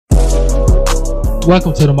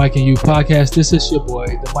Welcome to the Mike and You podcast. This is your boy,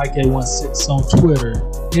 the Mike A16 on Twitter.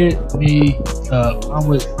 Hit me up. I'm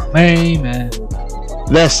with my main man.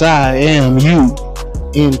 That's I am you,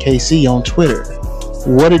 NKC on Twitter.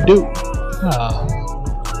 What it do?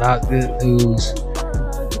 Not good news.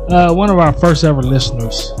 One of our first ever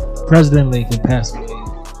listeners, President Lincoln, passed away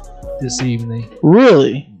this evening.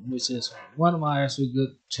 Really? Which is one of my actually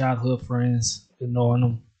good childhood friends. Been knowing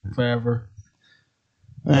him forever.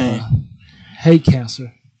 Hate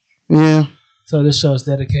cancer. Yeah. So this show is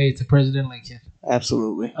dedicated to President Lincoln.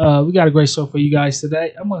 Absolutely. We got a great show for you guys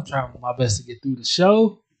today. I'm going to try my best to get through the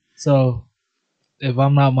show. So if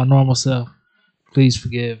I'm not my normal self, please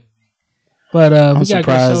forgive me. But we got a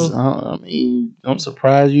great show. I'm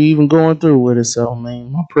surprised you even going through with it. So,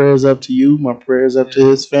 man, my prayers up to you. My prayers up to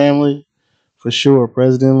his family. For sure,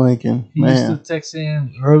 President Lincoln. He used to text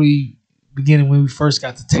in early beginning when we first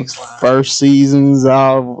got the text line. First seasons,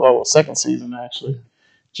 second season actually.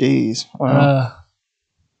 Jeez. Wow.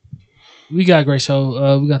 We got a great show.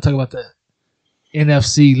 We're gonna talk about the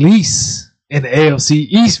NFC lease and the AFC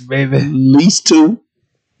East, baby. Lease 2.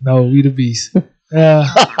 No, we the beast. We're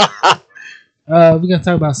gonna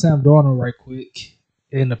talk about Sam Darnold right quick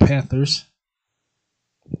in the Panthers.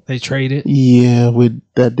 They traded. Yeah,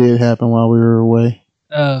 that did happen while we were away.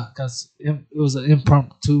 Because it was an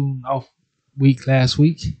impromptu off week last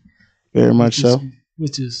week. Very much so.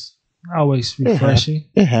 Which is always refreshing.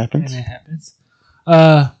 It happens. And it happens.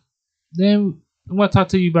 Then I want to talk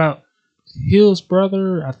to you about Hill's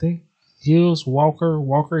brother, I think. Hill's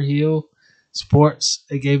Walker Hill Sports.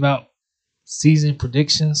 They gave out season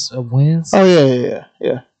predictions of wins. Oh, yeah.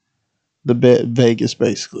 The bet Vegas,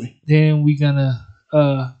 basically. Then we're going to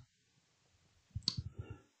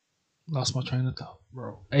lost my train of thought,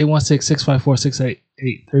 bro.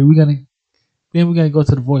 816-654-6883. We're gonna go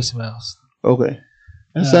to the voicemails. Okay.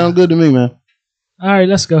 That sounds good to me, man. All right,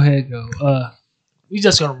 let's go ahead and go. We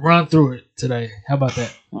just gonna run through it today. How about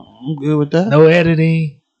that? I'm good with that. No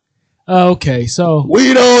editing. Okay, so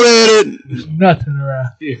we don't edit nothing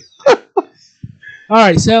around here. All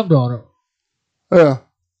right, Sam Darnold. Yeah.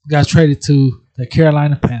 Got traded to the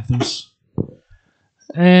Carolina Panthers.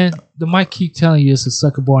 And the mic keep telling you it's a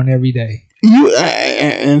sucker born every day.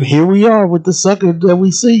 And here we are with the sucker that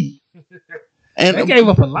we see. And they gave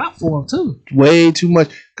up a lot for him too. Way too much.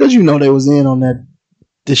 Because they was in on that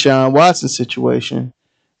Deshaun Watson situation.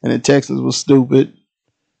 And the Texans was stupid.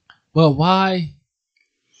 But why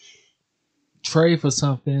trade for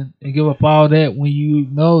something and give up all that when you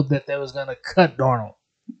know that they was going to cut Darnold?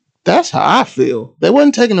 That's how I feel. They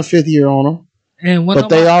wasn't taking a fifth year on him. But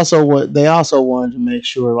they also wanted to make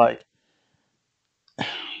sure, like,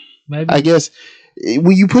 maybe I guess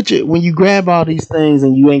when you grab all these things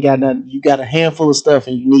and you ain't got nothing, you got a handful of stuff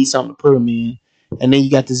and you need something to put them in, and then you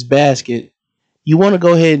got this basket, you want to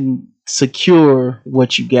go ahead and secure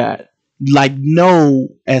what you got, like know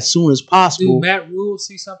as soon as possible. Do Matt Rule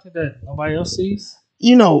see something that nobody else sees?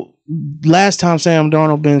 Last time Sam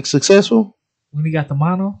Darnold been successful when he got the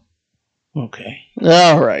mono. Okay.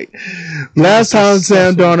 All right. Last time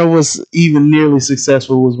Sam Darnold was even nearly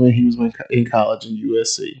successful was when he was in college in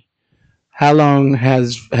USC. How long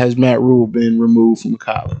has Matt Rule been removed from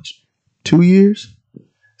college? 2 years?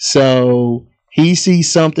 So he sees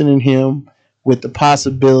something in him with the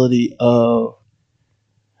possibility of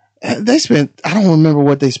I don't remember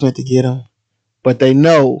what they spent to get him, but they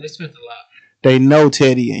know they spent a lot. They know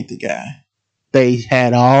Teddy ain't the guy. They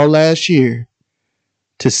had all last year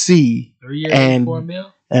to see, 3 years, $4 million.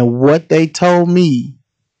 And what they told me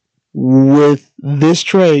with this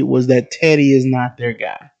trade was that Teddy is not their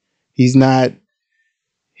guy. He's not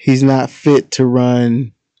fit to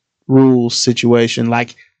run Rule's situation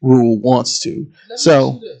like Rule wants to.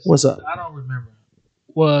 So what's up? I don't remember.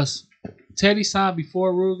 Was Teddy signed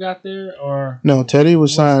before Rule got there, or no? Teddy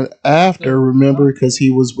was signed after. Remember, because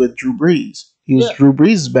he was with Drew Brees. He was Drew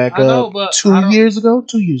Brees' backup 2 years ago.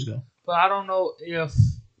 2 years ago. But I don't know if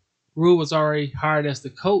Rule was already hired as the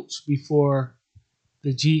coach before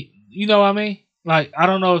the G. You know what I mean? Like, I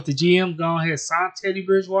don't know if the GM gone ahead and signed Teddy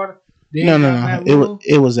Bridgewater. No.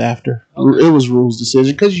 It was after. Okay. It was Rule's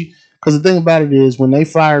decision because the thing about it is when they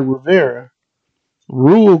fired Rivera,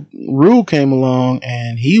 Rule came along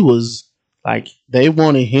and he was like they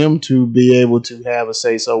wanted him to be able to have a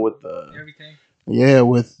say so with everything. Yeah,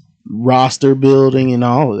 with roster building and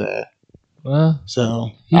all of that. Well,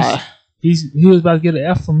 so he was about to get an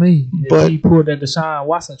F from me. But he pulled that Deshaun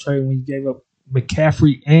Watson trade when he gave up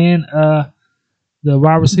McCaffrey and the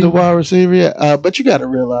wide receiver. The wide receiver, yeah. But you got to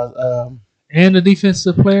realize, and the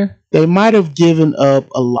defensive player, they might have given up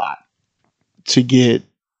a lot to get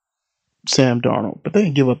Sam Darnold, but they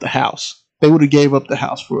didn't give up the house. They would have gave up the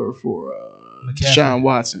house for Deshaun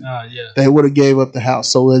Watson. Yeah. They would have gave up the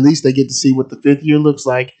house. So at least they get to see what the 5th year looks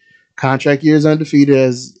like. Contract years undefeated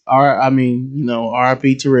as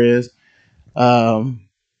RIP Therese.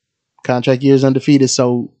 Contract years undefeated.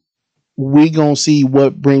 So we gonna see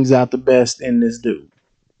what brings out the best in this dude,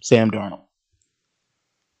 Sam Darnold.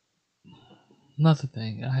 Another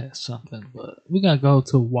thing, I had something, but we're gonna go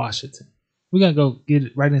to Washington. We're gonna go get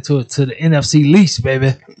it right into it to the NFC least,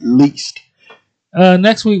 baby. Least.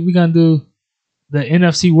 Next week we're gonna do the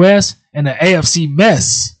NFC West and the AFC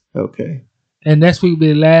mess. Okay. And next week will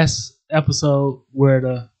be the last episode where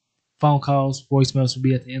the phone calls, voicemails will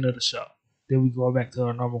be at the end of the show. Then we go back to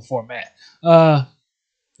our normal format.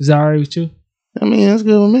 Is that all right with you? I mean, that's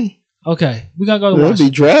good with me. Okay, we're gonna go to There'll be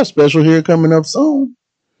draft special here coming up soon.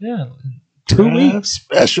 Yeah, 2 weeks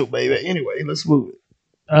special, baby. Anyway, let's move it.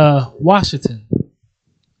 Washington.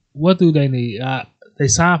 What do they need? They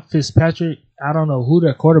signed Fitzpatrick. I don't know who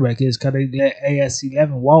their quarterback is because they let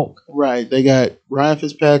AS11 walk. Right. They got Ryan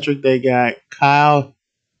Fitzpatrick. They got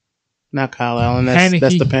not Kyle Allen.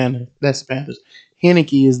 That's the Panthers. That's the Panthers.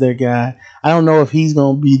 Heineke is their guy. I don't know if he's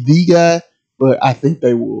going to be the guy, but I think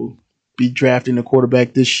they will be drafting a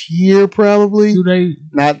quarterback this year probably. Do they?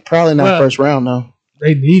 Probably not first round, though.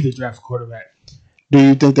 They need to draft a quarterback. Do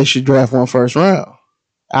you think they should draft one first round?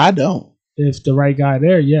 I don't. If the right guy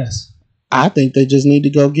there, yes. I think they just need to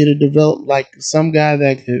go get a develop like some guy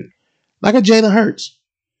that could, like a Jalen Hurts.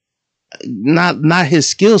 Not his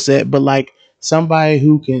skill set, but like somebody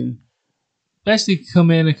who can basically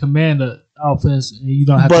come in and command the offense, and you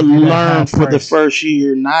don't have to learn for the first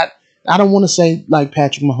year. I don't want to say like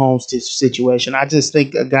Patrick Mahomes' situation. I just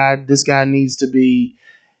think this guy needs to be.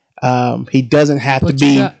 He doesn't have to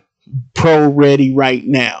be pro ready right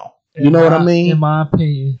now. You know what I mean? In my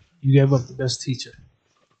opinion, you gave up the best teacher.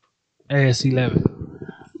 AS11.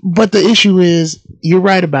 But the issue is, you're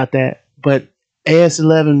right about that. But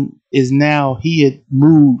AS11 is now, he had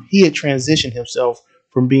transitioned himself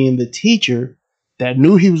from being the teacher that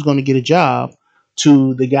knew he was going to get a job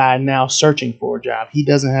to the guy now searching for a job. He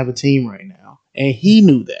doesn't have a team right now, and he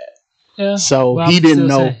knew that. Yeah. So he didn't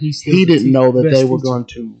know that they were going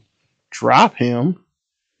to drop him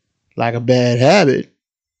like a bad habit.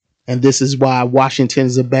 And this is why Washington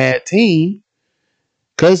is a bad team.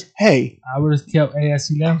 Because, hey, I would have kept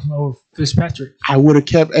AS11 over Fitzpatrick. I would have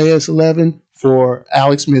kept AS11 for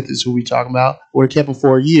Alex Smith, is who we talking about. Would have kept him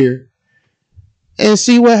for a year and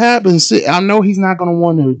see what happens. See, I know he's not going to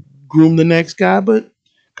want to groom the next guy, but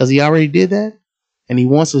because he already did that and he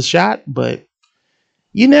wants a shot. But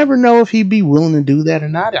you never know if he'd be willing to do that or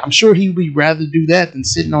not. I'm sure he would rather do that than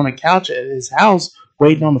sitting on a couch at his house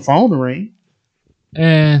waiting on the phone to ring.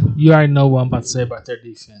 And you already know what I'm about to say about their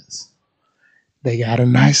defense. They got a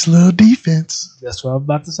nice little defense. That's what I'm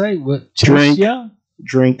about to say. Drink. You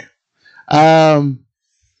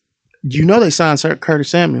know they signed Curtis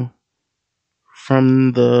Samuel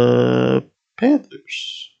from the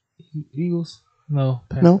Panthers. Eagles? No.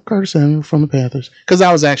 Panthers. No, Curtis Samuel from the Panthers. Because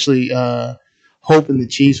I was actually hoping the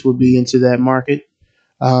Chiefs would be into that market.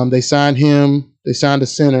 They signed him. They signed a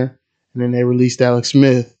center. And then they released Alex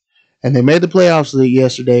Smith. And they made the playoffs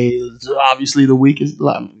yesterday. It was obviously the weakest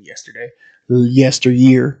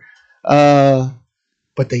yesteryear.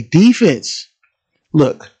 But they defense.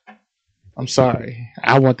 Look, I'm sorry.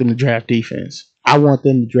 I want them to draft defense. I want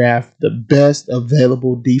them to draft the best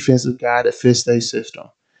available defensive guy that fits their system.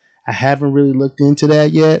 I haven't really looked into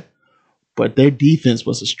that yet, but their defense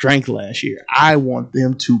was a strength last year. I want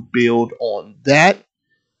them to build on that.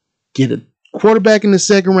 Get a quarterback in the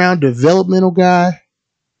second round, developmental guy.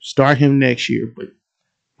 Start him next year. But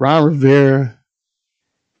Ron Rivera,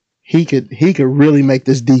 he could really make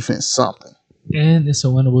this defense something. And it's a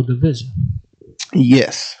winnable division.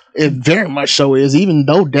 Yes, it very much so is. Even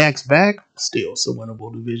though Dak's back, still it's a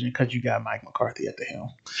winnable division because you got Mike McCarthy at the helm.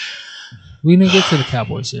 We didn't get to the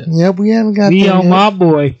Cowboys yet. Yeah, we haven't got there on yet. My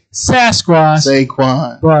boy, Sasquatch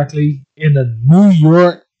Saquon Barkley in the New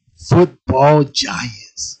York Football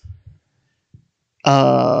Giants.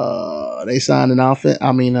 They signed an outside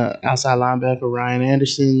linebacker, Ryan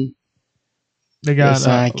Anderson. They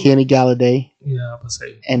signed Kenny Galladay. Yeah, I would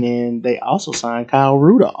say. And then they also signed Kyle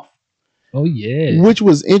Rudolph. Oh, yeah. Which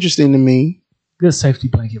was interesting to me. Good safety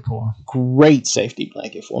blanket for him. Great safety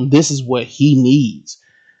blanket for him. This is what he needs.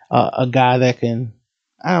 A guy that can,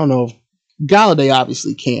 I don't know if Galladay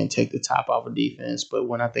obviously can take the top off of defense, but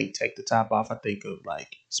when I think take the top off, I think of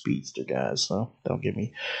like speedster guys. So don't get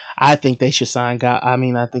me. I think they should sign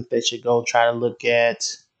I think they should go try to look at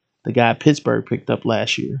the guy Pittsburgh picked up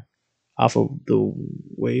last year off of the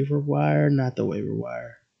waiver wire, not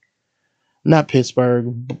Pittsburgh,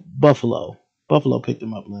 Buffalo. Buffalo picked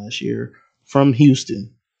him up last year from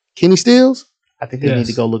Houston. Kenny Stills? I think they need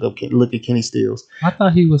to go look at Kenny Stills. I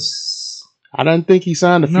thought he was. I don't think he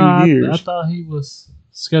signed a few years. I thought he was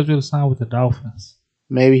scheduled to sign with the Dolphins.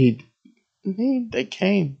 Maybe they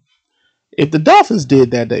came. If the Dolphins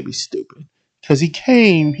did that, they'd be stupid. Because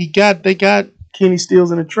they got Kenny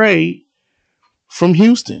Stills in a trade from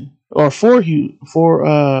Houston or for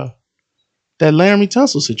that Laramie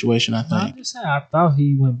Tunsil situation. I think. I'm just saying. I thought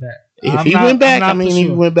he went back. If he went back, he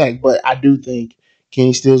went back. But I do think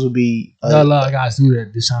Kenny Stills would be. A lot of guys do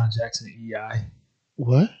that. Deshaun Jackson, EI.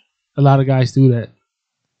 What? A lot of guys do that.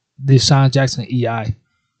 Deshaun Jackson, EI.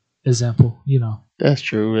 Example, That's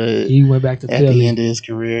true. He went back to at Philly. The end of his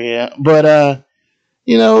career, yeah. But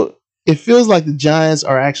it feels like the Giants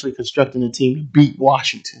are actually constructing a team to beat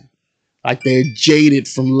Washington. Like they're jaded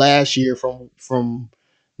from last year from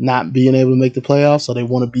not being able to make the playoffs, so they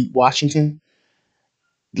want to beat Washington.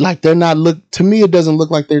 Like they're not to me, it doesn't look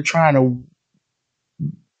like they're trying to.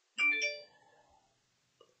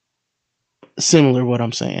 Similar what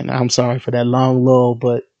I'm saying. I'm sorry for that long lull,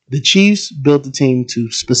 but the Chiefs built the team to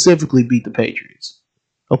specifically beat the Patriots.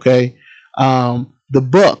 Okay, the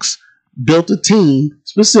Bucks built a team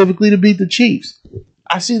specifically to beat the Chiefs.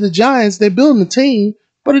 I see the Giants; they're building a team,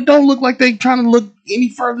 but it don't look like they're trying to look any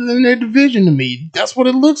further than their division to me. That's what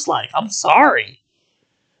it looks like. I'm sorry.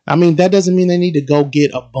 I mean, that doesn't mean they need to go get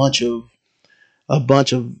a bunch of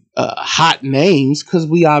hot names because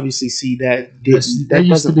we obviously see that that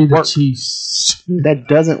used to be the Chiefs. That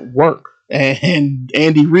doesn't work. And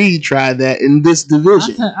Andy Reid tried that in this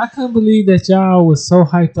division. I couldn't believe that y'all was so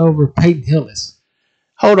hyped over Peyton Hillis.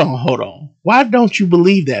 Hold on. Why don't you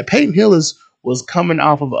believe that? Peyton Hillis was coming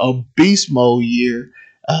off of a beast mode year.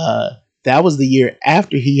 That was the year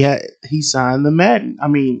after he signed the Madden. I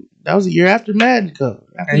mean, that was the year after Madden cover.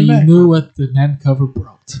 And you knew what the Madden cover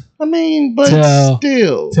brought. I mean, but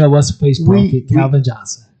still. Tell what's the face broke it, Calvin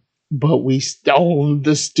Johnson. But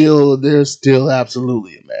there's still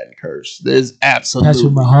absolutely a Madden curse. There's absolutely.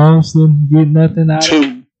 Patrick Mahomes didn't get nothing out of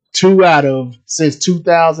it. Two out of, since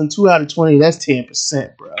 2000, 2 out of 20, that's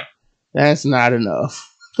 10%, bro. That's not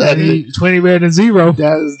enough. 20 better than 0.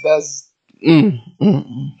 That's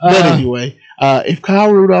But anyway, if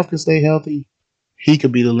Kyle Rudolph can stay healthy, he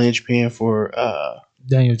could be the linchpin for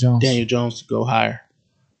Daniel Jones to go higher.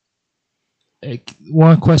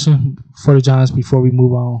 One question for the Giants before we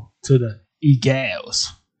move on to the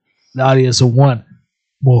Eagles. The audience of one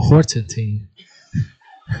more Horton team.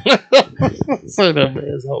 Say that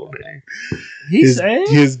man's whole name.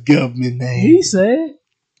 His government name. He said.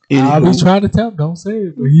 I'll be trying to tell him, don't say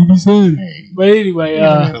it, but he be saying it. But anyway,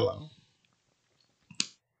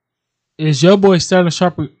 is your boy Sterling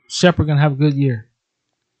Shepard going to have a good year?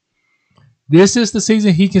 This is the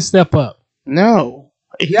season he can step up. No.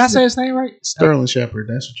 Did I say his name right? Sterling Shepard.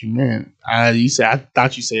 That's what you meant. I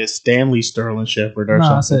thought you said Stanley Sterling Shepard or something.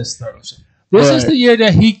 No, I said Sterling Shepard. This is the year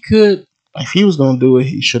that he could. If he was going to do it,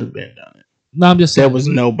 he should have been done it. No, I'm just saying. There was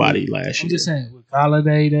nobody last year. I'm just saying. With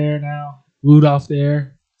Golladay there now, Rudolph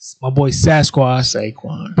there, my boy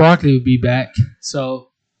Saquon. Barkley would be back. So,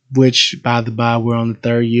 which, by the by, we're on the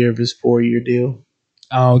 3rd year of his 4-year deal.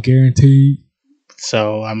 All guaranteed.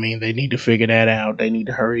 So, I mean, they need to figure that out. They need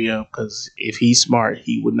to hurry up because if he's smart,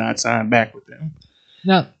 he would not sign back with them.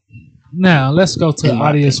 Now let's go to the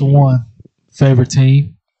audience one favorite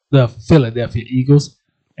team, the Philadelphia Eagles.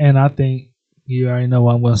 And I think you already know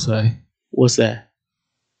what I'm going to say. What's that?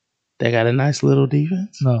 They got a nice little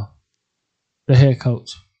defense? No. The head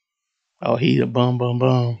coach. Oh, he's a bum.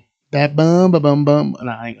 That bum. No,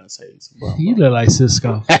 I ain't going to say it's a bum. You look like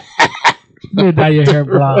Cisco. You dye your hair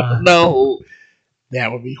blonde. No.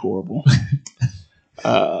 That would be horrible. He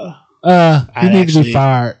needs to be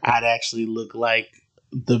fired. I'd actually look like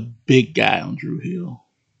the big guy on Drew Hill.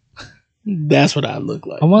 That's what I look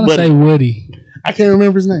like. I want to say Woody. I can't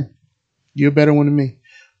remember his name. You're a better one than me.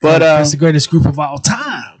 But that's the greatest group of all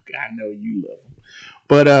time. I know you love him.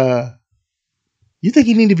 But you think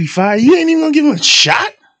he need to be fired? You ain't even gonna give him a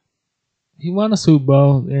shot? He won a Super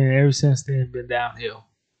Bowl, and ever since then been downhill.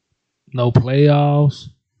 No playoffs.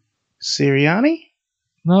 Sirianni?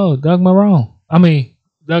 No, Doug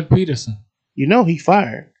Peterson. You know he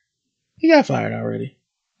fired. He got fired already.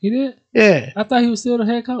 He did? Yeah. I thought he was still the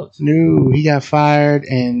head coach. No, he got fired,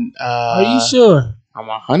 and are you sure? I'm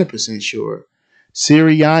 100% sure.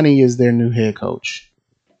 Sirianni is their new head coach.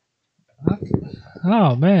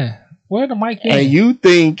 Oh man, where the mic been? And you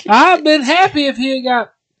think I've been happy if he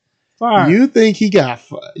got fired? You think he got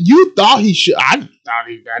fired? You thought he should? I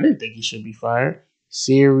didn't think he should be fired.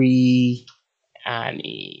 Sirianni.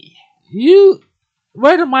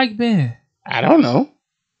 Where the mic been? I don't know.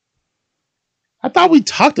 I thought we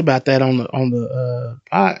talked about that on the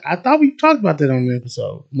I thought we talked about that on the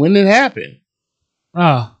episode. When did it happen?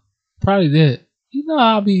 Oh, probably did. You know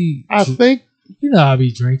I'll be. I think. You know I'll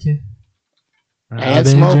be drinking. I've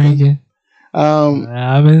been drinking.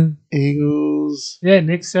 I've been Eagles. Yeah,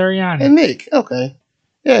 Nick Sirianni. And Nick, okay.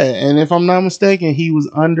 Yeah, and if I'm not mistaken, he was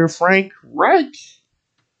under Frank Reich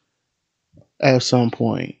at some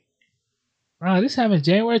point. Wow, this happened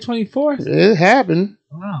January 24th? It happened.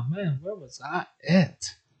 Oh, man, where was I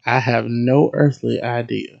at? I have no earthly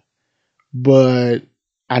idea. But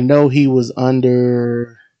I know he was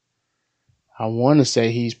under, I want to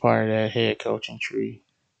say he's part of that head coaching tree.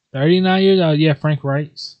 39 years old? Yeah, Frank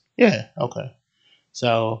Reich. Yeah, okay.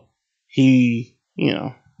 So, he,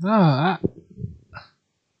 No,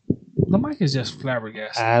 the mic is just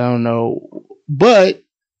flabbergasted. I don't know. But,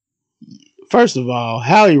 first of all,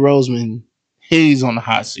 Howie Roseman, he's on the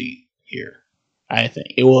hot seat here, I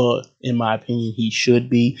think. Well, in my opinion, he should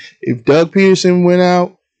be. If Doug Peterson went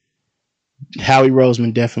out, Howie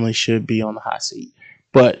Roseman definitely should be on the hot seat.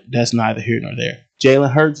 But that's neither here nor there.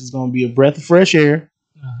 Jalen Hurts is going to be a breath of fresh air.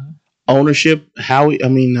 Ownership, I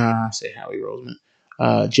say Howie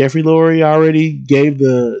Roseman. Jeffrey Lurie already gave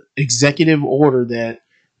the executive order that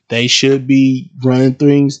they should be running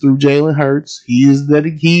things through Jalen Hurts. He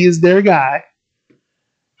is their guy.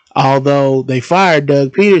 Although they fired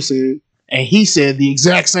Doug Peterson, and he said the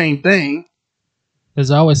exact same thing.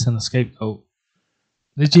 There's always an scapegoat.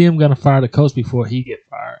 The GM gonna fire the coach before he get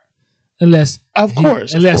fired, unless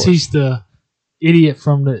he's the idiot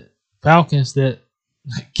from the Falcons that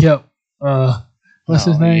kept what's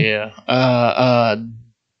his name? Yeah,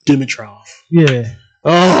 Dimitrov. Yeah.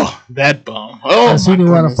 Oh, that bum. Oh, so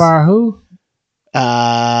you want to fire who?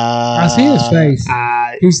 I see his face.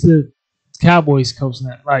 He's the Cowboys coach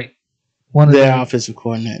now, like one of their offensive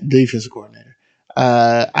coordinator, defensive coordinator.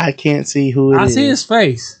 I can't see who it is. I see his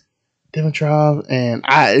face. Dimitrov, and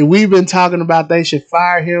we've been talking about they should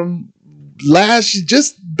fire him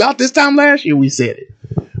just about this time last year. We said it,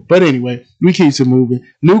 but anyway, we keep it moving.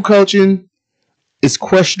 New coaching is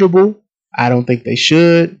questionable. I don't think they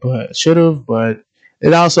should have, but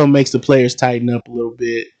it also makes the players tighten up a little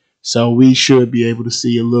bit. So we should be able to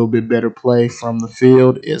see a little bit better play from the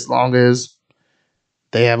field as long as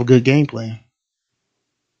they have a good game plan.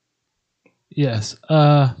 Yes.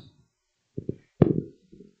 I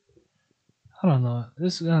don't know.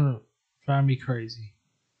 This is going to drive me crazy.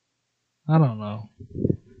 I don't know.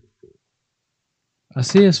 I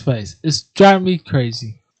see his face. It's driving me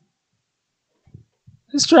crazy.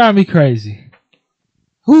 It's driving me crazy.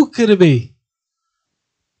 Who could it be?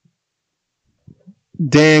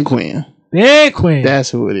 Dan Quinn. Dan Quinn. That's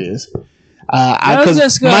who it is. That's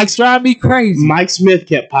just going to drive me crazy. Mike Smith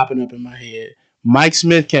kept popping up in my head.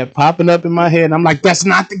 And I'm like, that's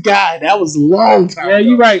not the guy. That was a long time ago.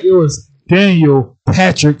 You're right. It was Daniel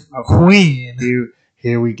Patrick Quinn.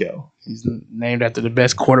 Here we go. He's named after the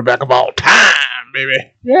best quarterback of all time, baby.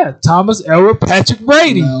 Yeah, Thomas Edward Patrick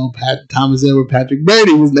Brady. No, Thomas Edward Patrick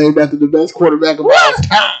Brady was named after the best quarterback of all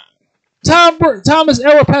time. Thomas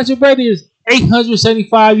Edward Patrick Brady is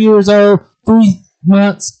 875 years old, 3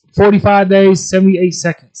 months, 45 days, 78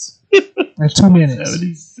 seconds, and 2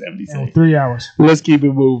 minutes. 70 and 3 hours. Let's keep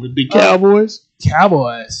it moving. The Cowboys.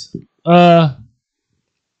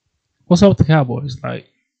 What's up with the Cowboys? Like,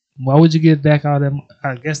 why would you get Dak out of them?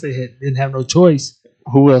 I guess they didn't have no choice.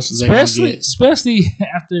 Who else is they going to get? Especially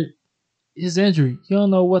after his injury. You don't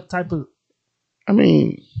know what type of... I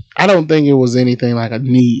mean, I don't think it was anything like a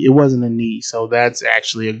knee. It wasn't a knee, so that's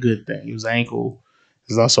actually a good thing. It was ankle.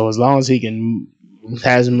 So as long as he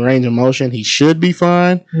has some range of motion, he should be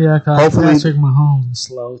fine. Yeah, hopefully Patrick Mahomes is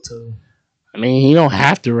slow too. I mean, he don't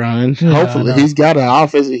have to run. Yeah, hopefully, he's got an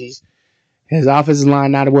offense. His offensive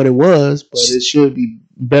line not what it was, but it should be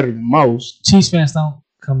better than most. Chiefs fans, don't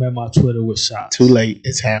come at my Twitter with shots. Too late.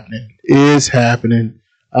 It's happening.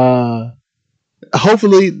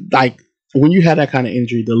 Hopefully, like when you have that kind of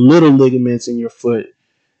injury, the little ligaments in your foot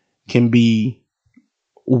can be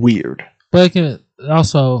weird. But it can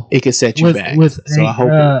also set you back. So I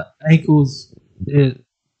hope ankles.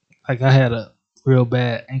 Like I had a real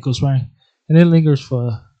bad ankle sprain, and it lingers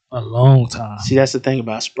for a long time. See, that's the thing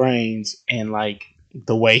about sprains, and like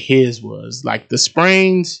the way his was, like the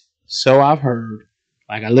sprains. So I've heard.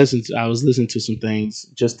 Like I was listening to some things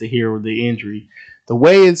just to hear the injury. The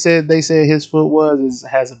way they said his foot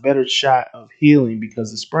has a better shot of healing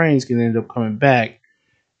because the sprains can end up coming back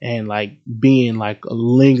and like being like a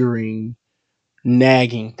lingering,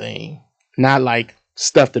 nagging thing. Not like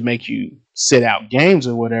stuff that make you sit out games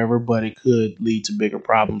or whatever, but it could lead to bigger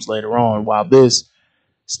problems later on. While this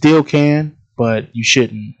still can, but you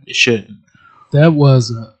shouldn't. It shouldn't. That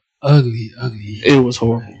was ugly. It was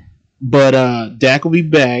horrible. But Dak will be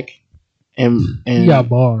back, and he got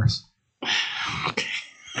bars. Okay.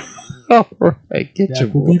 All right,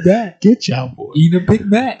 Dak will be back. Get y'all boy. Eat a Big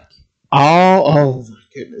Mac. Oh my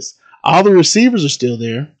goodness! All the receivers are still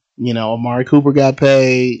there. You know, Amari Cooper got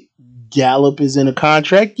paid. Gallup is in a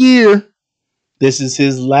contract year. This is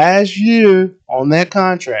his last year on that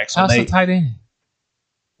contract. So how's the tight end?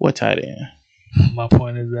 What tight end? My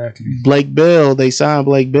point exactly. Blake Bell. They signed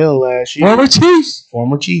Blake Bell last year.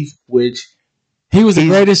 Former Chief, which he was the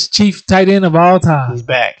greatest Chief tight end of all time. He's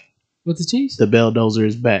back with the Chiefs. The Belldozer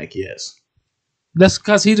is back. Yes, that's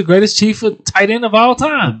because he's the greatest Chief tight end of all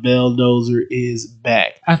time. The Belldozer is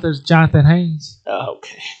back after Jonathan Haynes.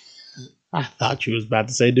 Okay, I thought you was about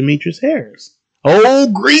to say Demetrius Harris. Oh,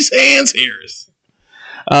 Grease Hands Harris.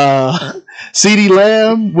 CeeDee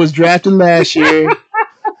Lamb was drafted last year.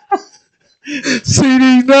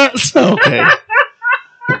 CeeDee nuts. Okay.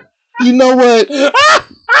 You know what?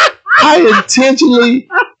 I intentionally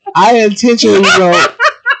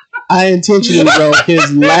wrote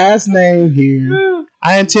his last name here.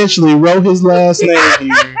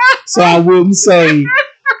 So I wouldn't say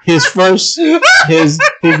his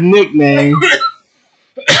nickname.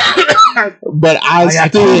 But I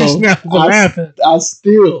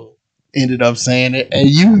still ended up saying it, and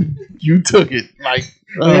you took it like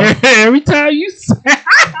every time you say.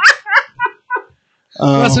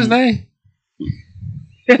 What's his name?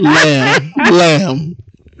 Lamb.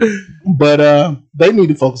 But they need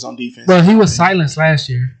to focus on defense. But he was silenced last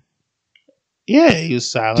year. Yeah, he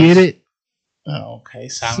was silenced. Get it? Oh, okay.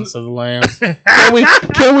 Silence of the Lambs.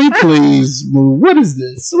 Can we please move? What is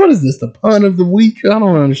this? What is this? The pun of the week? I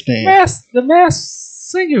don't understand. The Masked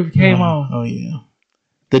Singer came on. Oh yeah.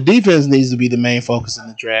 The defense needs to be the main focus in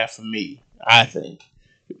the draft for me, I think.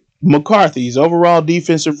 McCarthy's overall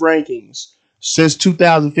defensive rankings since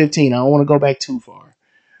 2015. I don't want to go back too far.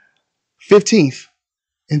 15th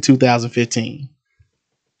in 2015.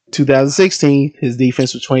 2016, his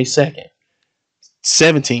defense was 22nd.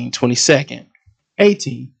 17, 22nd.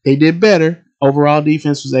 18, they did better. Overall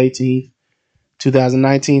defense was 18th.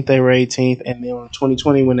 2019, they were 18th, and then in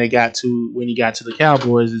 2020, when he got to the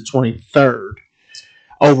Cowboys, the 23rd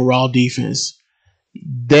overall defense.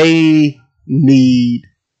 They need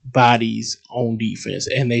bodies on defense,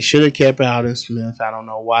 and they should have kept Alden Smith. I don't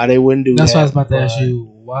know why they wouldn't do that. That's what I was about to ask you.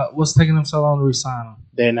 What's taking them so long to resign him?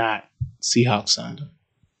 They're not. Seahawks signed him.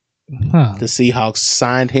 Huh. The Seahawks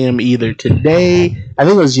signed him either today. I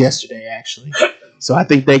think it was yesterday, actually. So I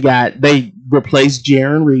think they replaced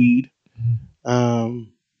Jaron Reed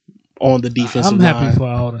on the defensive line. I'm happy for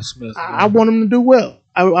Alden Smith. I want him to do well.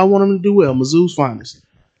 I want him to do well. Mizzou's finest.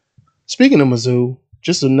 Speaking of Mizzou,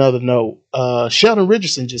 just another note. Sheldon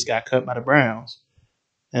Richardson just got cut by the Browns.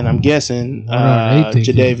 And I'm guessing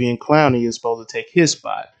Jadeveon Clowney is supposed to take his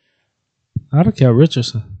spot. I'd have kept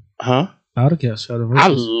Richardson. Huh? I'd have kept Sheldon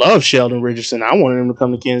Richardson. I love Sheldon Richardson. I wanted him to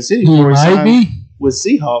come to Kansas City before he signed with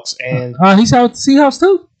Seahawks. And he signed with the Seahawks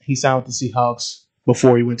too? He signed with the Seahawks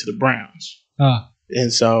before he went to the Browns.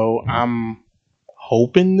 And so I'm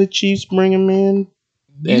hoping the Chiefs bring him in.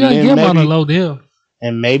 You gotta get him on a low deal.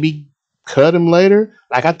 And maybe cut him later.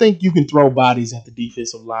 Like, I think you can throw bodies at the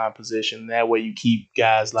defensive line position. That way you keep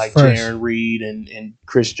guys like Jaron Reed and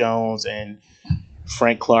Chris Jones and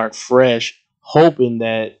Frank Clark fresh, hoping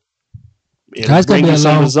that it'll bring you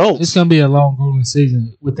some results. It's going to be a long, grueling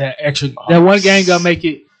season with that extra. That one game going to make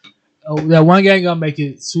it. That one game going to make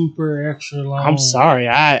it super extra long. I'm sorry.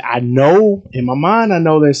 I know in my mind, I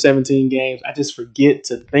know there's 17 games. I just forget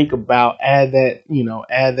to think about add that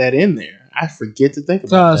in there. I forget to think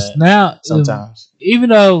about that now sometimes. Even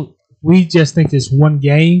though we just think it's one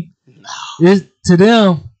game, to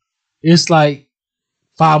them, it's like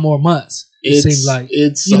 5 more months. It seems like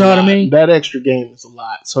it's you know what I mean. That extra game is a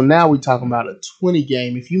lot. So now we're talking about a 20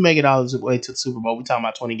 game. If you make it all the way to the Super Bowl, we're talking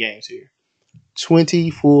about 20 games here. 20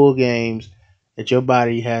 full games that your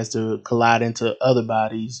body has to collide into other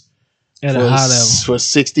bodies at a high level for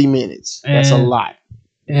 60 minutes. That's a lot.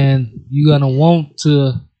 And you're gonna want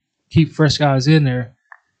to keep fresh guys in there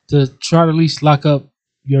to try to at least lock up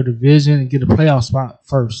your division and get a playoff spot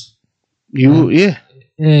first.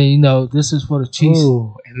 And this is for the Chiefs.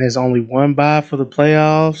 Ooh, and there's only one bye for the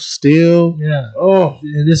playoffs still. Yeah. Oh,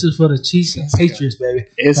 and this is for the Chiefs and Patriots, baby.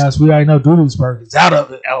 Because we already know Doodlesburg is out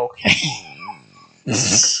of it. Okay.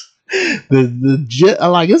 It's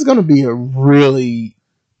going to be a really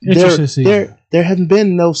interesting season. There haven't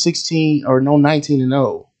been no 16 or no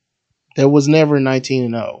 19-0. There was never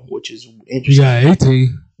 19-0, which is interesting. Yeah,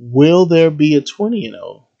 18. Will there be a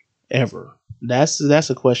 20-0 ever? That's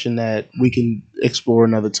a question that we can explore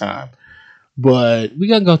another time. But we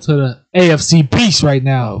gotta go to the AFC Beast right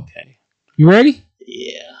now. Okay. You ready?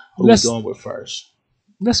 Yeah. Who we going with first?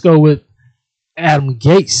 Let's go with Adam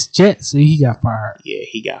Gase, Jets. So he got fired. Yeah,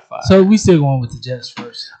 he got fired. So we still going with the Jets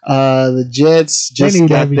first. The Jets just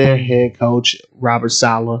got their head coach, Robert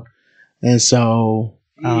Saleh. And so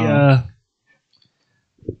I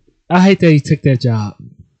hate that he took that job.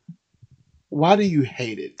 Why do you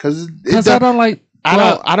hate it? Because I don't like.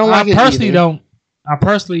 I don't like it. I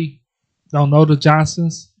personally don't know the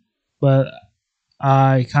Johnsons, but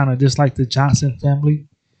I kind of dislike the Johnson family.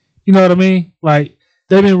 You know what I mean? Like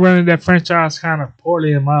they've been running that franchise kind of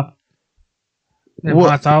poorly in my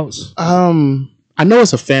thoughts. I know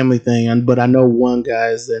it's a family thing, but I know one guy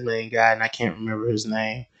is the main guy, and I can't remember his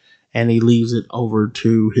name. And he leaves it over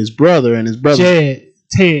to his brother, and his brother Jed.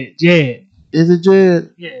 Is it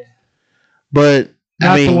Jed? Yeah. But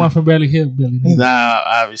not the one from Beverly Hills, Billy. Nah,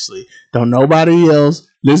 obviously. Don't nobody else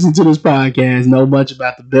listen to this podcast know much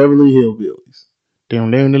about the Beverly Hillbillies.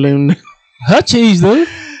 Hutchins, dude.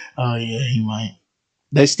 Oh yeah, he might.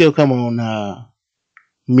 They still come on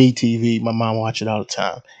Me TV. My mom watch it all the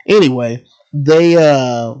time. Anyway, they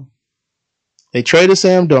traded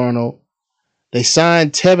Sam Darnold. They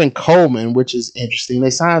signed Tevin Coleman, which is interesting. They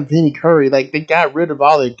signed Vinny Curry. Like they got rid of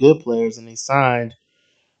all their good players and they signed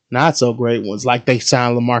not so great ones. Like they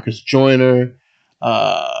signed LaMarcus Joyner.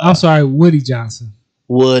 I'm sorry, Woody Johnson.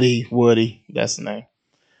 Woody, that's the name.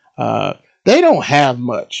 They don't have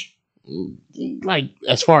much, like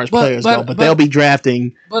as far as players go, but they'll be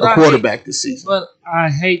drafting a quarterback this season. But I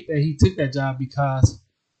hate that he took that job because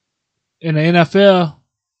in the NFL,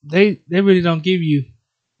 they really don't give you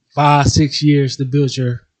 5-6 years to build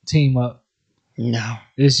your team up. No,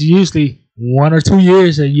 it's usually 1 or 2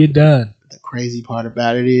 years and you're done. The crazy part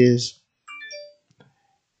about it is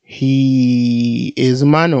he is a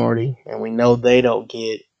minority, and we know they don't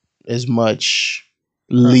get as much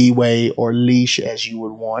leeway or leash as you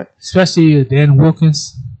would want. Especially Dan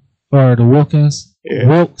Wilkins or the Wilkins.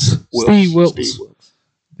 Yeah. Steve Wilkes.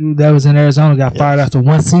 Dude that was in Arizona got fired after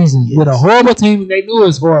one season with a horrible team. They knew it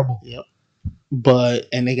was horrible. Yep.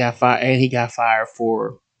 And they got fired, and he got fired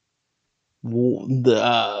for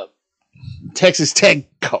the Texas Tech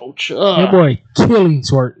coach. That boy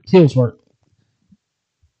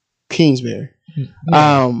Kingsbury.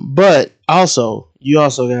 Yeah. But you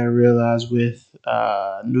also got to realize with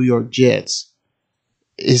New York Jets,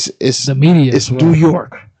 it's the media. It's New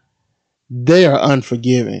York. They are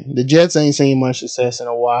unforgiving. The Jets ain't seen much success in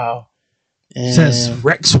a while. Since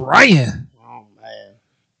Rex Ryan. Oh man.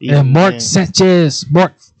 And Mark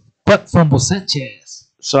Butt Fumble Sanchez.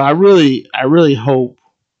 So I really hope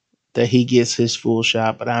that he gets his full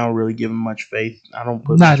shot, but I don't really give him much faith. I don't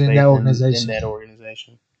put not much in faith that organization. In that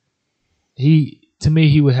organization. To me,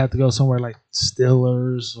 he would have to go somewhere like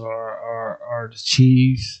Steelers or the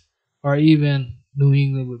Chiefs or even New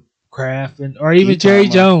England with Kraft or even Jerry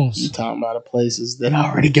Jones. You talking about the places that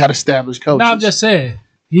already got established coaches? No, I'm just saying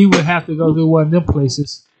he would have to go to one of them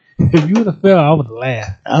places. If you would have failed, I would have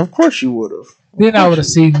laughed. Of course you would have. Then I would have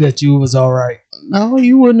seen that you was all right. No,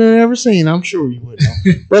 you wouldn't have ever seen. I'm sure you would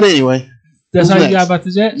have. But anyway, that's how you got about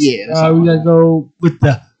the Jets. Yeah, we gotta go with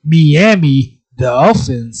the Miami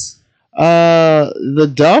Dolphins.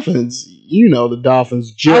 The Dolphins. You know the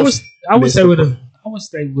Dolphins just. I would say they would have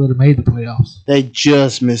made the playoffs. They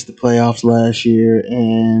just missed the playoffs last year,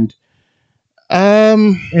 and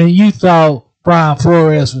you thought Brian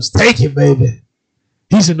Flores was taken, baby.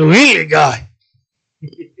 He's a New England guy.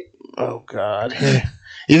 Oh God,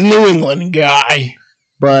 he's a New England guy.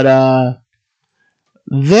 But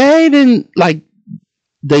they didn't like.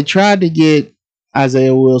 They tried to get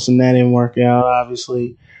Isaiah Wilson. That didn't work out,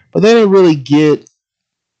 obviously. But they didn't really get.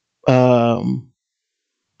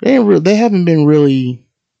 They haven't been really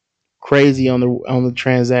crazy on the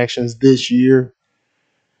transactions this year.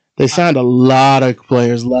 They signed a lot of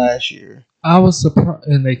players last year. I was surprised,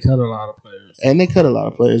 and they cut a lot of players.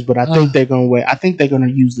 But I think they're going to wait. I think they're going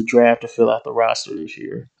to use the draft to fill out the roster this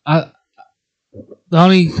year. The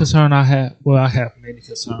only concern I have many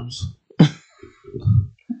concerns.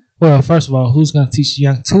 Well, first of all, who's going to teach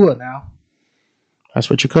young Tua now? That's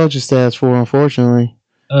what your coaching staff's for, unfortunately.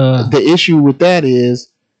 The issue with that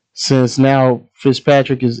is, since now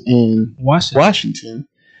Fitzpatrick is in Washington,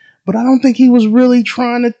 but I don't think he was really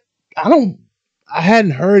trying to. I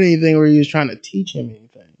hadn't heard anything where he was trying to teach him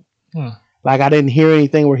anything. Like I didn't hear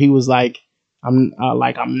anything where he was like, "I'm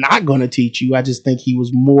not going to teach you." I just think he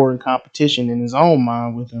was more in competition in his own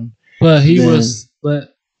mind with him. But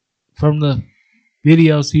But from the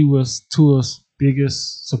videos, he was Tua's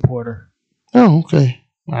biggest supporter. Oh, okay.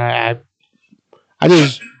 I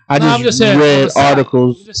I just read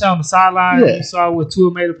articles. You just on the sideline. Yeah. You saw what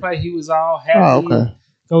Tua made a play. He was all happy. Oh, okay.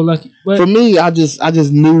 Go lucky. But for me, I just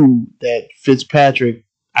knew that Fitzpatrick.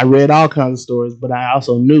 I read all kinds of stories, but I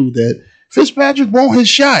also knew that Fitzpatrick wants his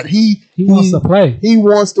shot. He wants to play. He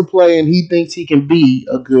wants to play, and he thinks he can be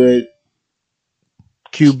a good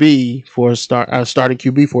QB for starting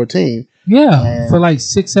QB for a team. Yeah, and for like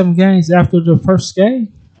 6-7 games after the first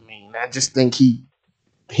game. I mean, I just think he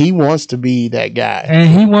wants to be that guy,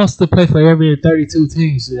 and he wants to play for every 32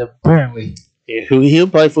 teams. Apparently, he'll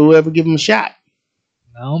play for whoever give him a shot.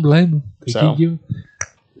 I don't blame him.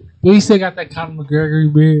 But he still got that Conor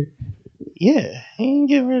McGregor beard. Yeah, he ain't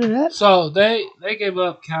getting rid of that. So they gave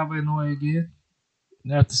up Calvin Noy again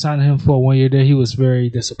after signing him for 1 year. There, he was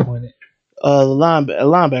very disappointed. The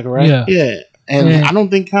linebacker, right? Yeah. And I don't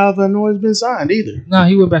think Kyle Van Noy has been signed either. No,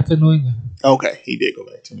 he went back to New England. Okay, he did go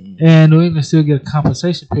back to New England. And New England still get a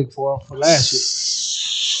compensation pick for him for last year.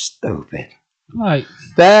 Stupid. Like,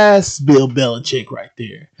 that's Bill Belichick right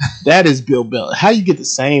there. That is Bill Belichick. How you get the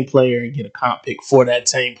same player and get a comp pick for that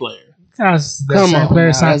same player? Because that same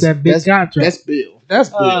player signed that big contract. That's Bill. That's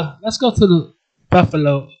Bill. Let's go to the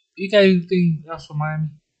Buffalo. You got anything else for Miami?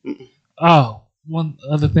 Mm-mm. Oh, one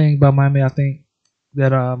other thing about Miami, I think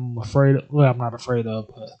that I'm afraid of. Well, I'm not afraid of,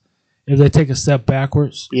 but if they take a step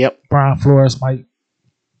backwards, Brian Flores might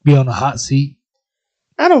be on the hot seat.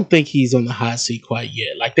 I don't think he's on the hot seat quite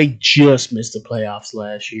yet. Like, they just missed the playoffs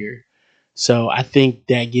last year. So I think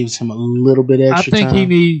that gives him a little bit extra time. I think he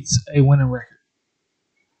needs a winning record.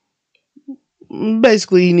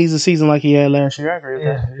 Basically, he needs a season like he had last year. I agree with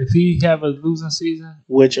that. If he have a losing season.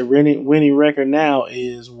 Which a winning record now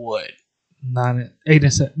is what? 9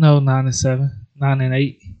 and 7. No, 9 and 7. 9 and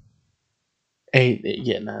 8. 8,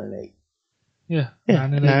 yeah, 9 and 8. Yeah,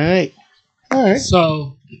 9 and 8. All right.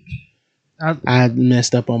 So I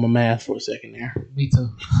messed up on my math for a second there. Me too.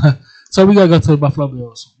 So we gotta go to the Buffalo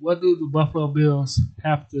Bills. What do the Buffalo Bills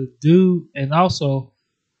have to do, and also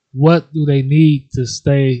what do they need to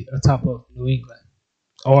stay atop of New England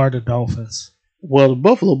or the Dolphins? Well, the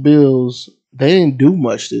Buffalo Bills, they didn't do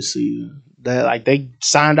much this season. They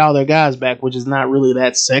signed all their guys back, which is not really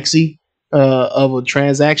that sexy of a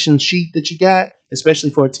transaction sheet that you got, especially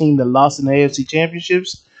for a team that lost in the AFC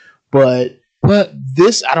championships. But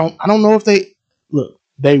this, I don't know if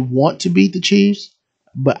they want to beat the Chiefs,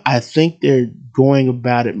 but I think they're going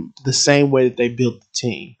about it the same way that they built the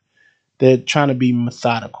team. They're trying to be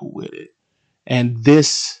methodical with it. And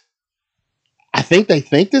this, I think they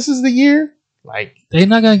think this is the year. Like, they're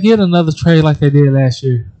not going to get another trade like they did last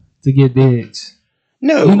year to get Diggs.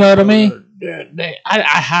 No. You know what I mean?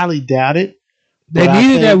 I highly doubt it. They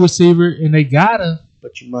needed that receiver, and they got him.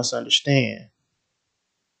 But you must understand,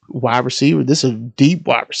 wide receiver, this is a deep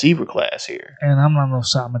wide receiver class here. And I'm not no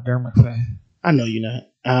Sean McDermott fan. I know you're not.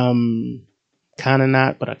 Kind of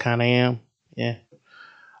not, but I kind of am. Yeah.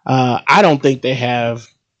 I don't think they have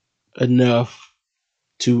enough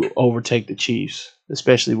to overtake the Chiefs,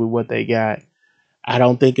 especially with what they got. I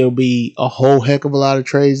don't think it'll be a whole heck of a lot of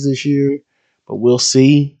trades this year, but we'll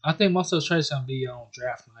see. I think most of those trades going to be on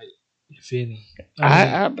draft night, if any.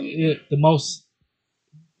 The most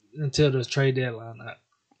until the trade deadline.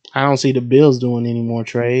 I don't see the Bills doing any more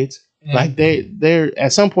trades. And like they're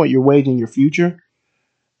at some point you're waging your future,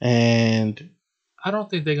 and I don't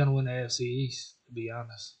think they're gonna win the AFC East. To be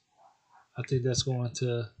honest, I think that's going to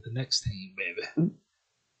the next team, baby.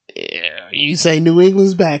 Yeah, you say New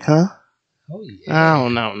England's back, huh? Oh yeah. I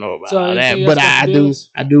don't know about that, but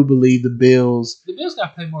I do believe the Bills. The Bills got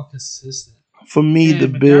to play more consistent. For me, the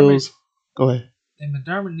Bills. Go ahead. And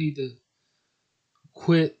McDermott need to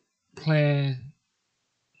quit playing.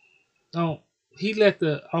 No, he let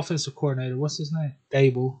the offensive coordinator, what's his name?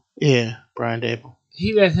 Dable. Yeah, Brian Dable.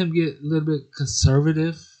 He let him get a little bit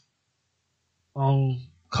conservative on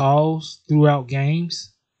calls throughout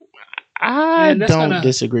games. I don't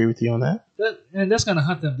disagree with you on that. And that's going to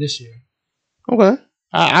hunt them this year. Okay.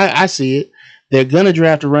 I see it. They're going to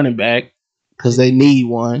draft a running back because they need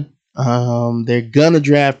one. They're going to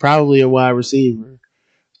draft probably a wide receiver.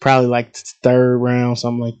 Probably like third round,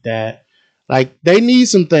 something like that. Like, they need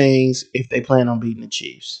some things if they plan on beating the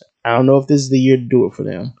Chiefs. I don't know if this is the year to do it for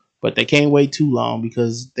them, but they can't wait too long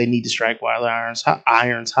because they need to strike while the iron's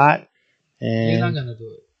hot. And they're not going to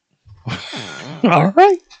do it. All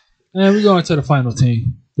right. And we're going to the final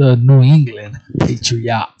team, the New England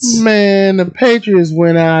Patriots. Man, the Patriots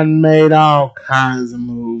went out and made all kinds of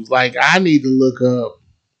moves. Like, I need to look up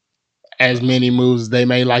as many moves as they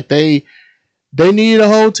made. Like, they needed a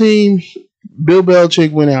whole team. Bill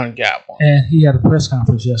Belichick went out and got one. And he had a press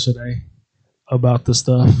conference yesterday about the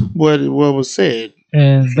stuff. What was said?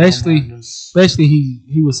 And basically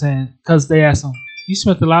he was saying, because they asked him, you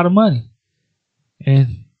spent a lot of money,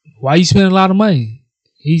 and why you spend a lot of money?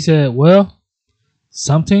 He said, well,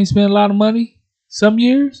 some teams spend a lot of money some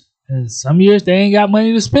years, and some years they ain't got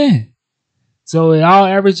money to spend, so it all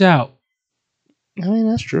average out. I mean,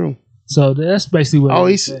 that's true. So that's basically what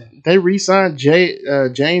he said. They re-signed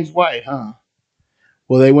James White, huh?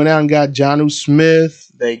 Well, they went out and got Jonnu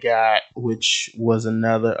Smith. They got, which was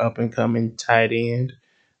another up and coming tight end,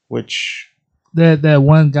 which that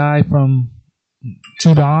one guy from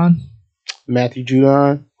Judon, Matthew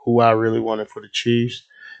Judon, who I really wanted for the Chiefs.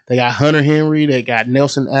 They got Hunter Henry. They got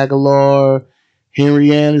Nelson Aguilar,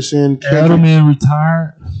 Henry Anderson. Edelman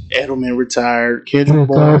retired. Kendrick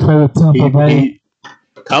Bourne.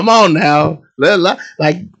 Come on now.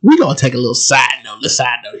 Like, we're going to take a little side note. Let's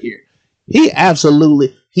side note here.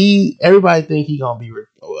 Everybody think he going to be,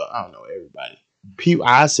 well, I don't know, everybody. He's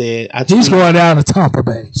going down to Tampa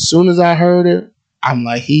Bay. As soon as I heard it, I'm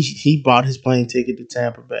like, he bought his plane ticket to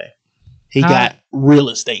Tampa Bay. He got real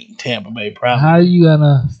estate in Tampa Bay, probably. How are you going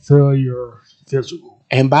to fill your physical?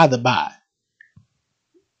 And by the by,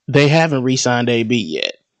 they haven't re-signed AB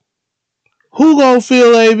yet. Who going to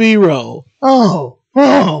fill AB role? Oh,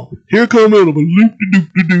 here come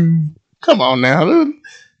Edelman. Come on now.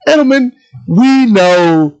 Edelman, we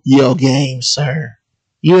know your game, sir.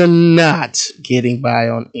 You're not getting by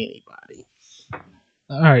on anybody.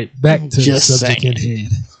 All right, back to the subject at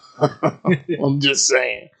hand. I'm just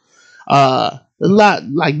saying. A lot,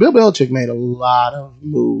 like Bill Belichick made a lot of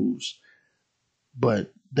moves,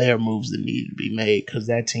 but they are moves that needed to be made because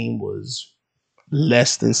that team was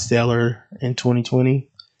less than stellar in 2020.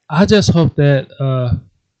 I just hope that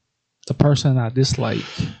the person I dislike,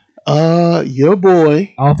 your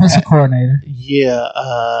boy, offensive coordinator,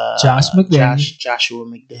 Joshua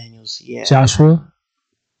McDaniels, Joshua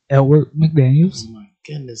Edward McDaniels. Oh my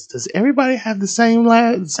goodness, does everybody have the same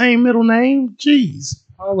middle name? Jeez.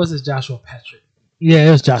 Or was it Joshua Patrick? Yeah,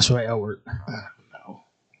 it was Joshua Edward. I don't know.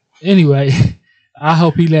 Anyway, I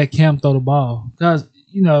hope he let Cam throw the ball because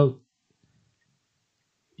you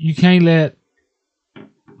can't let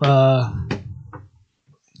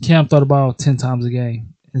Cam throw the ball 10 times a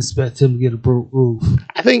game and expect him to get a roof.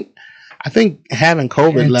 I think having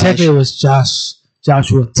COVID last year. Technically, it was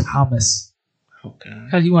Joshua Thomas. Okay.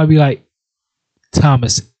 Because you want to be like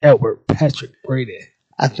Thomas Edward Patrick Brady.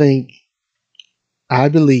 I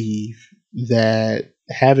believe that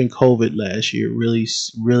having COVID last year really,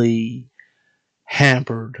 really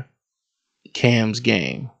hampered Cam's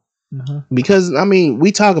game. Mm-hmm. Because, I mean,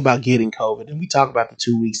 we talk about getting COVID and we talk about the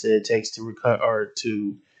 2 weeks that it takes to recover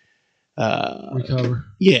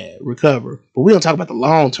recover. But we don't talk about the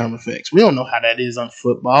long-term effects. We don't know how that is on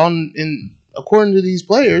football. And according to these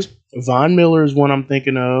players, Von Miller is one I'm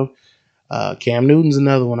thinking of. Cam Newton's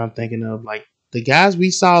another one I'm thinking of. Like, the guys we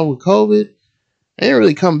saw with COVID, they didn't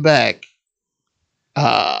really come back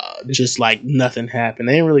just like nothing happened.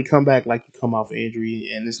 They didn't really come back like you come off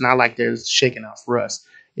injury, and it's not like they're shaking off rust.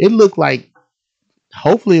 It looked like,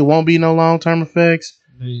 hopefully it won't be no long-term effects,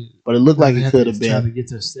 but it looked like it could have been. Trying to get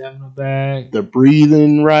their stamina back. The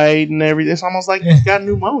breathing right and everything. It's almost like he's got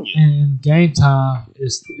pneumonia. And game time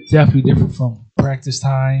is definitely different from practice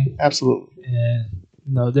time. Absolutely. And,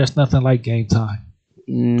 there's nothing like game time.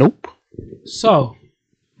 Nope. So,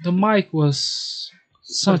 the mic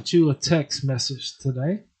sent you a text message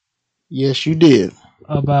today. Yes, you did.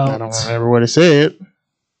 About, I don't remember what it said.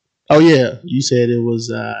 Oh yeah, you said it was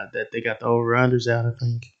that they got the over-unders out, I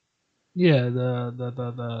think. Yeah,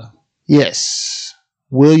 the Yes.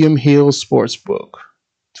 William Hill Sportsbook.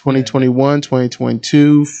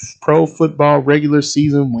 2021-2022 pro football regular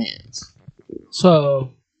season wins.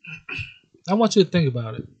 So, I want you to think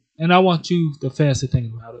about it. And I want you, the fans, to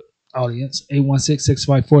think about it. Audience,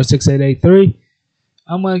 816-654-6883.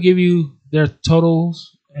 I'm going to give you their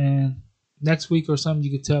totals, and next week or something,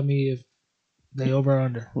 you can tell me if they over or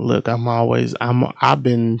under. Look, I've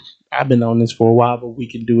been on this for a while, but we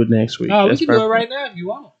can do it next week. No, we can do it right now if you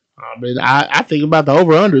want. I think about the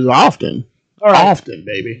over unders often. All right. Often,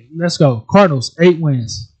 baby. Let's go. Cardinals, 8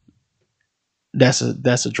 wins. That's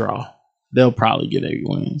a draw. They'll probably get 8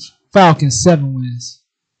 wins. Falcons, 7 wins.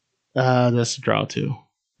 That's a draw too.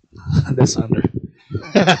 That's under.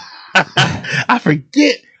 I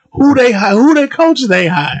forget who their coach they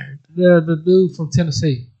hired. The dude from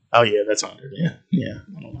Tennessee. Oh yeah, that's under. Yeah.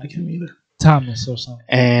 I don't like him either. Thomas or something.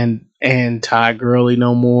 And Ty Gurley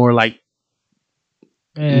no more. Like,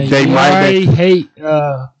 and they hate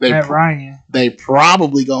Matt Ryan. They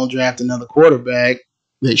probably gonna draft another quarterback.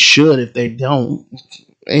 They should if they don't.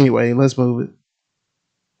 Anyway, let's move it.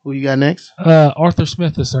 Who you got next? Arthur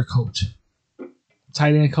Smith is their coach.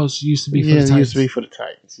 Tight end coach used to be for the Titans. Used to be for the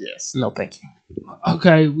Titans. Yes. No, thank you.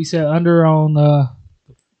 Okay, we said under on the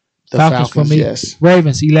Falcons for me. Yes.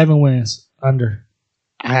 Ravens 11 wins under.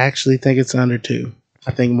 I actually think it's under 2.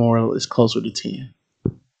 I think more is closer to 10.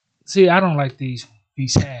 See, I don't like these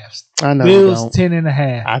halves. I know Bills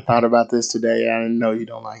 10.5. I thought about this today. I didn't know you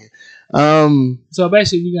don't like it. So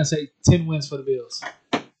basically, you're gonna say 10 wins for the Bills.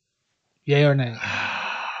 Yay or nay?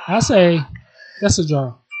 I say that's a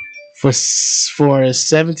draw. For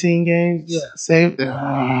 17 games? Yeah. Save.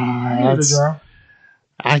 I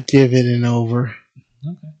give it an over.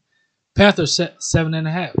 Okay. Panthers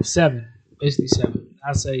 7.5. 7. Basically 7.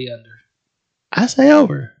 I say under. I say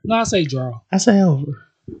over. No, I say draw. I say over.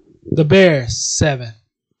 The Bears 7.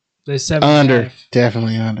 They're 7. Under.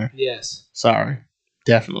 Definitely under. Yes. Sorry.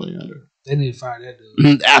 Definitely under. They need to fire that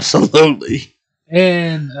dude. Absolutely.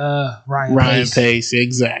 And Ryan Pace.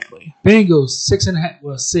 Exactly. Bengals 6.5.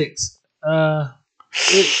 Well, 6.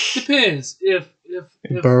 It depends. If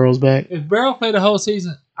Burrow's back. If Burrow played the whole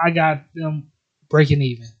season, I got them breaking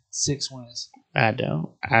even. 6 wins. I don't.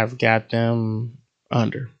 I've got them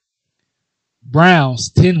under. Browns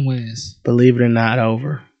 10 wins. Believe it or not,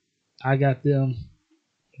 over. I got them.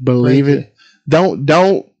 Believe it. Don't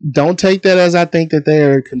take that as I think that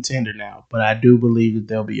they're a contender now, but I do believe that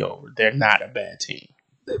they'll be over. They're not a bad team.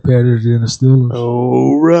 They're better than the Steelers.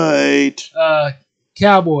 All right.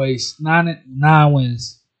 Cowboys 9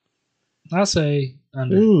 wins. I say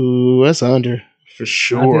under. Ooh, that's under for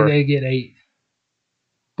sure. I think they get 8.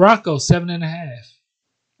 Broncos 7.5.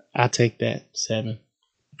 I take that 7.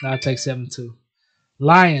 I'll take 7 too.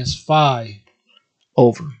 Lions 5.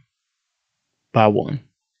 Over by 1.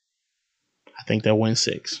 I think they'll win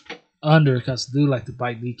 6. Under because they do like to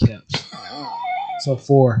bite kneecaps. So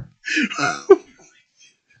 4.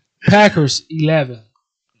 Packers 11.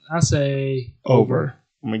 I say over.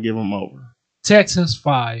 I'm gonna give them over. Texans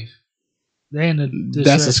 5. They in the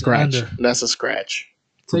That's a scratch. Under. That's a scratch.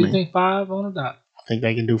 So you think 5 on the dot? I think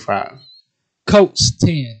they can do 5. Colts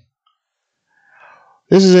 10.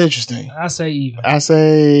 This is interesting. I say even. I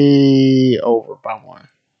say over by 1.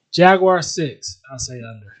 Jaguars 6. I say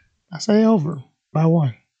under. I say over by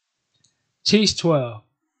 1. Chiefs 12.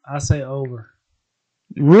 I say over.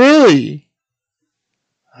 Really?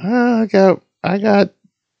 I got.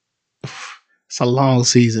 It's a long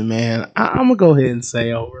season, man. I'm gonna go ahead and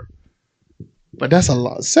say over. But that's a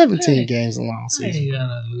lot. 17 games a long season. They ain't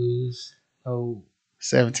gonna lose. Oh.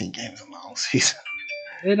 17 games a long season.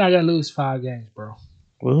 They're not gonna lose 5 games, bro.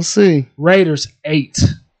 We'll see. Raiders 8.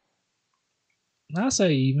 I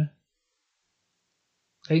say even.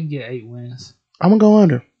 They can get 8 wins. I'm gonna go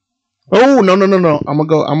under. Oh no! I'm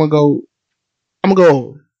gonna go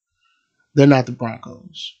over. They're not the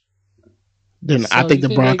Broncos. They're not. So I think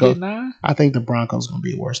the Broncos. 9? I think the Broncos gonna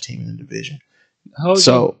be the worst team in the division.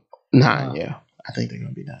 9. Yeah, I think they're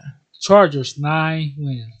gonna be 9. Chargers 9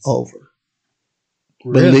 wins. Over.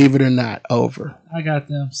 Really? Believe it or not, over. I got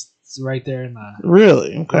them right there in 9.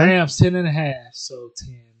 Really? Okay. Rams 10.5. So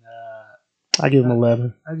 10. I give them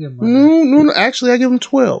 11. I give them. No. Actually, I give them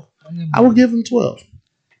 12. I will give them 12.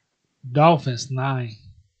 Dolphins 9.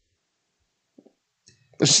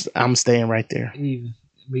 I'm staying right there. Even.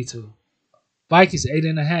 Me too. Vikings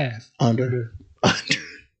 8.5. Under.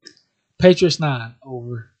 Patriots 9.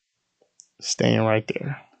 Over. Staying right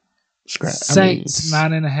there. Saints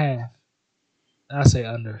 9.5. I say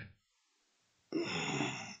under.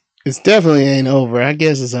 It's definitely ain't over. I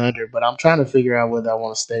guess it's under, but I'm trying to figure out whether I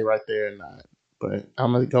want to stay right there or not. But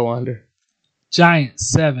I'm gonna go under.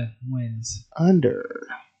 Giants 7 wins. Under.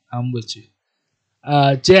 I'm with you.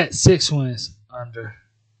 Jets 6 wins. Under.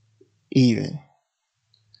 Even.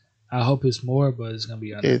 I hope it's more, but it's gonna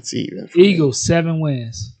be under. It's even. Eagles 7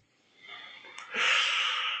 wins.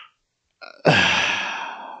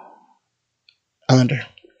 Under.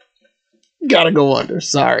 Gotta go under.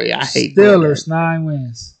 Sorry, I hate Steelers 9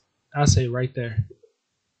 wins. I say right there.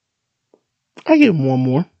 I give them 1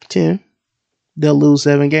 more. 10. They'll lose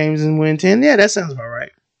 7 games and win 10. Yeah, that sounds about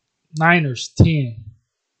right. Niners 10.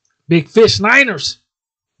 Big Fish Niners.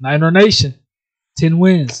 Niner Nation 10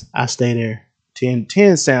 wins. I stay there.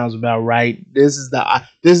 10 sounds about right. This is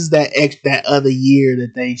that other year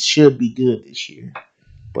that they should be good this year.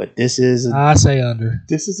 But this is I say under.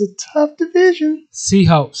 This is a tough division.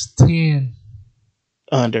 Seahawks 10.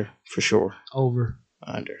 Under for sure. Over.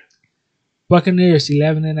 Under. Buccaneers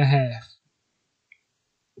 11.5.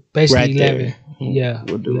 Basically right 11. There. Yeah.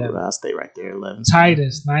 We'll do 11. I'll stay right there. 11.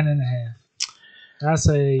 Titans 9.5. I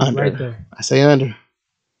say under. Right there. I say under.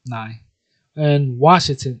 9. And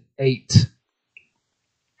Washington 8.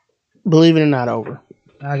 Believe it or not, over.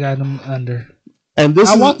 I got them under. And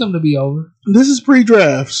I want them to be over. This is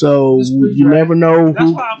pre-draft, so you never know.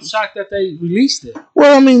 That's why I'm shocked that they released it.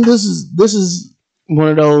 Well, I mean, this is one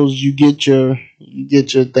of those you get your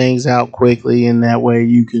things out quickly, and that way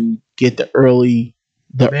you can get the early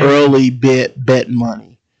bet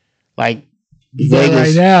money. Like Vegas,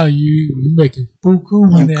 right now, you making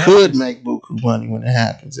buku money. You could make buku money when it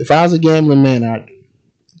happens. If I was a gambling man, I'd do it.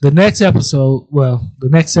 The next episode, the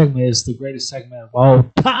next segment is the greatest segment of all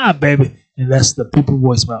time, baby. And that's the people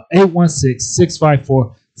voicemail.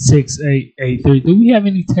 816-654-6883. Do we have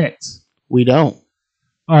any texts? We don't.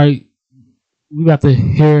 All right. We got to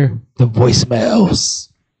hear the voicemails.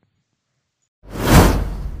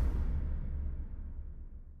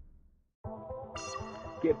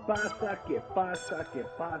 Que pasa,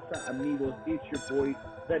 amigos? It's your boy,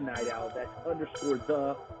 the Night Owl. That's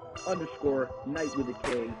 _night with a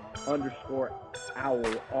K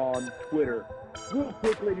 _owl on Twitter. Real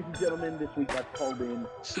quick, ladies and gentlemen, this week I've called in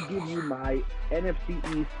to give you my NFC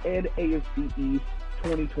East and AFC East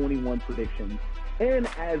 2021 predictions. And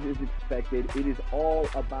as is expected, it is all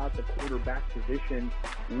about the quarterback position.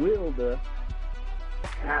 Will the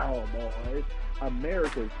Cowboys,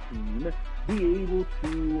 America's team, be able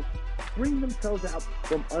to bring themselves out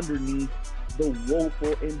from underneath the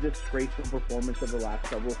woeful and disgraceful performance of the last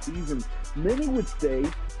several seasons? Many would say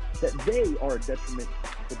that they are a detriment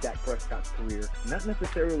to Dak Prescott's career, not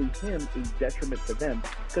necessarily him a detriment to them,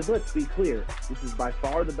 because let's be clear, this is by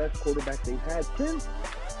far the best quarterback they've had since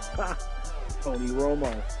Tony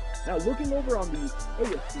Romo. Now, looking over on the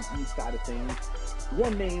AFC East side of things,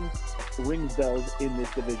 one name rings bells in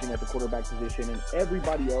this division at the quarterback position, and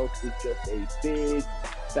everybody else is just a big,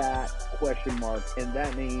 fat question mark, and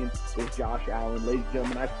that name is Josh Allen. Ladies and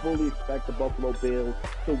gentlemen, I fully expect the Buffalo Bills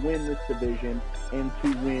to win this division and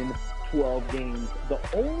to win 12 games. The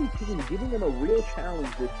only team giving them a real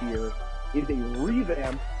challenge this year is a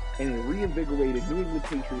revamped and a reinvigorated New England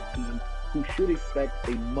Patriots team who should expect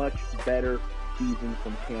a much better season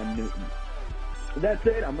from Cam Newton. That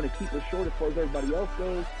said, I'm going to keep it short as far as everybody else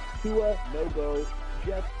goes. Tua, no-go.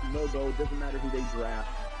 Jets, no-go. Doesn't matter who they draft.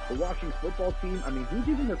 The Washington football team, who's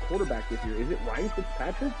even their quarterback this year? Is it Ryan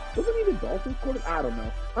Fitzpatrick? Wasn't he the Dolphins quarterback? I don't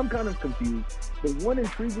know. I'm kind of confused. The one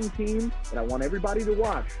intriguing team that I want everybody to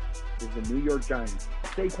watch is the New York Giants.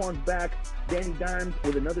 Saquon's back. Danny Dimes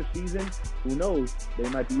with another season. Who knows? They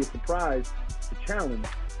might be a surprise. The challenge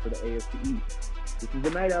for the AFC East. This is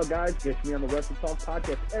the Night Owl, guys. Catch me on the Wrestle Talk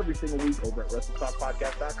Podcast every single week over at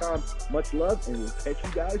WrestleTalkPodcast.com. Much love, and we'll catch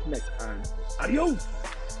you guys next time. Adios!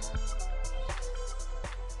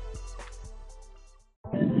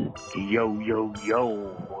 Yo, yo,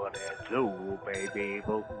 yo, what it do, baby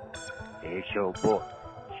boo? It's your boy,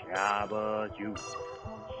 Jabba Juice,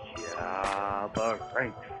 Jabba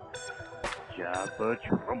Ranks, Jabba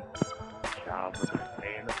Trump, Jabba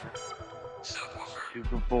Santa,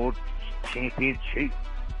 Super Bowl Championship.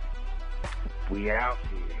 We out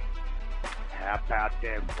here. How about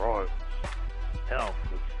them Royals? Hell,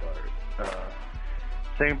 good start.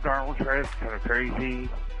 Sam Darnold trade kind of crazy.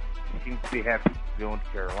 He seems to be happy going to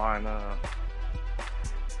Carolina.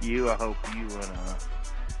 I hope you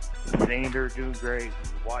and Sander are doing great.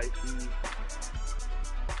 His wifey.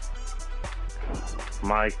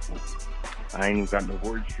 Mike, I ain't even got no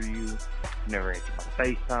words for you. Never answered my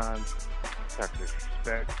FaceTime. Got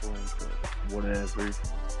disrespectful, but whatever.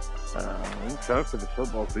 I'm excited for the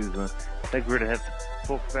football season. I think we're going to have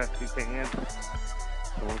full capacity fans. So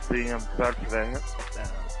we'll see. I'm excited for that.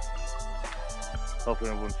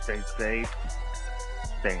 Hopefully everyone's staying safe,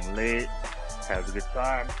 staying lit, having a good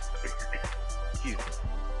time. Excuse me.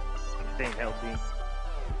 Staying healthy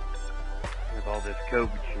with all this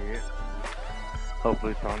COVID shit.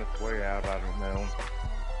 Hopefully it's on its way out. I don't know.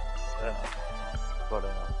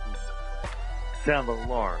 Sound the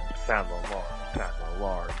alarms.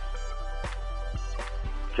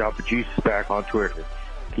 Jabba Juice is back on Twitter.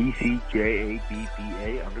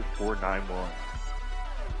 PCJABBA_91.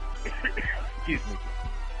 Excuse me.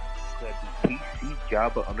 That'd be PC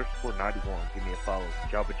Jabba_91. Give me a follow.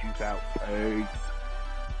 Jabba Juice out. Hey.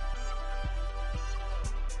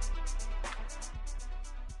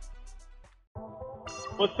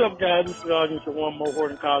 What's up, guys? This is Audience for one more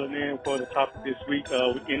Horton calling in for the topic this week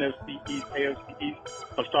with NFC East, AFC East.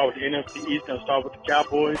 I'll start with the NFC East. I'll start with the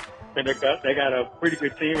Cowboys. I think they got a pretty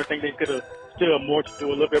good team. I think they could have still more to do,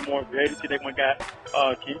 a little bit more creativity. They went got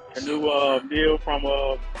Canu Neal from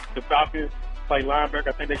the Falcons, play linebacker.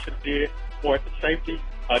 I think they should have did more at the safety.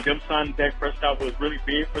 Them signing Dak Prescott was really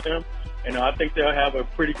big for them, and I think they'll have a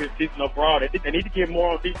pretty good season overall. They need to get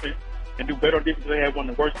more on defense and do better on defense. They had one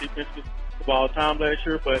of the worst defenses of all time last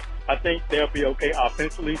year, but I think they'll be okay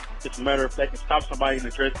offensively. It's a matter of if they can stop somebody in the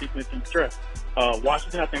dress defense in the draft.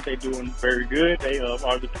 Washington, I think they're doing very good. They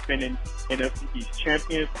are the defending NFC East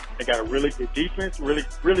champions. They got a really good defense, really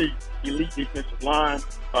elite defensive line,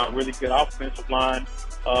 really good offensive line.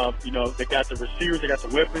 They got the receivers, they got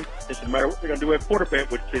the weapons. It's a matter of what they're going to do at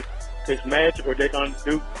quarterback with this match, or they're going to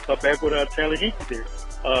do back with Taylor Hinkie there.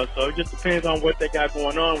 So it just depends on what they got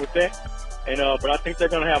going on with that. But I think they're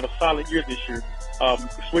going to have a solid year this year.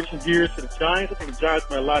 Switching gears to the Giants, I think the Giants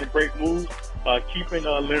made a lot of great moves, keeping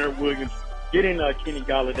Leonard Williams, getting Kenny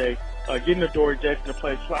Galladay, getting Adoree Jackson to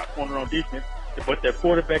play slot corner on defense. But their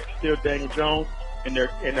quarterback is still Daniel Jones, and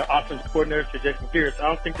their offensive coordinator is Jason Garrett. So I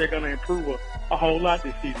don't think they're going to improve a whole lot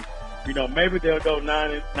this season. Maybe they'll go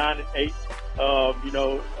 9-8.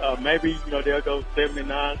 Maybe they'll go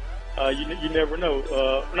 7-9. You never know.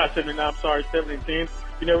 Not 7-9. I'm sorry, 7-10.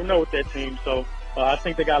 You never know with that team. So I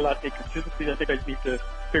think they got a lot of inconsistencies. I think they need to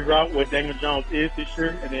figure out what Daniel Jones is this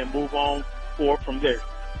year and then move on forward from there.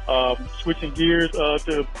 Switching gears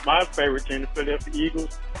to my favorite team, the Philadelphia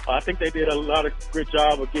Eagles. I think they did a lot of good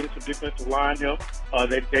job of getting some defensive line help.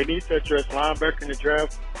 They need to address linebacker in the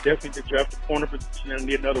draft. Definitely to draft the corner position and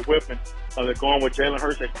need another weapon. They're going with Jalen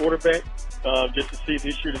Hurts at quarterback just to see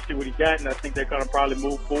this year, to see what he got, and I think they're going to probably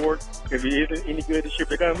move forward. If he isn't any good this year,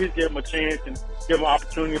 they're going to at least give him a chance and give him an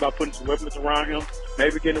opportunity by putting some weapons around him,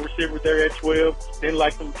 maybe getting a receiver there at 12, then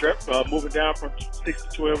like them moving down from 6 to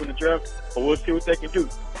 12 in the draft, but we'll see what they can do.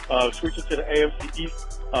 Switching to the AFC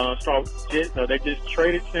East, they just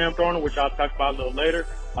traded Sam Darnold, which I'll talk about a little later.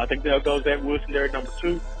 I think they'll go Zach Wilson there at number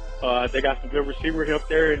 2. They got some good receiver help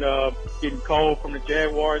there, and getting Cole from the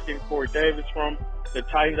Jaguars, getting Corey Davis from the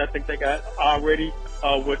Titans. I think they got already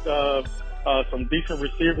with some decent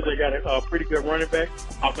receivers. They got a pretty good running back.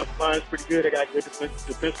 Offensive line is pretty good. They got a good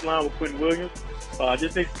defensive line with Quentin Williams.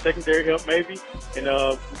 Just need some secondary help maybe, and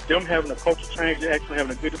them having a culture change and actually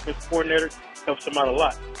having a good defensive coordinator helps them out a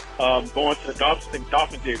lot. Going to the Dolphins, I think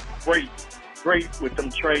Dolphins did great with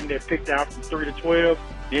them trading their pick down from 3 to 12,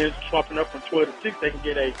 then swapping up from 12 to 6. They can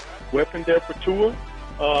get a weapon there for Tua.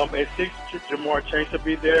 At 6, Jamar Chase will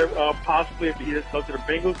be there possibly if he doesn't go to the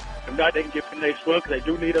Bengals. If not, they can get Penei Sewell because they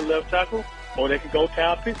do need a left tackle, or they can go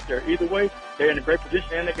Kyle Pitts there. Either way, they're in a great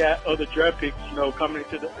position, and they got other draft picks, coming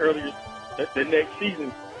into the next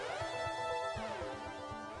season.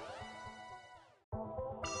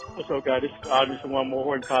 What's up, guys? This is obviously one more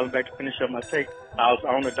Horton calling back to finish up my take. I was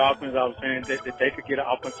on the Dolphins. I was saying that they could get an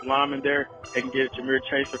offensive lineman there. They can get Jamir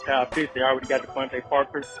Chase or Kyle Pitts. They already got Devontae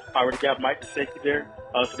Parker. Already got Mike Gesicki there.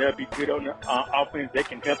 So they'll be good on the offense. They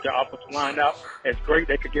can help their offensive line out. That's great.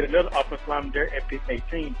 They could get another offensive lineman there at pick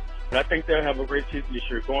 18. But I think they'll have a great season this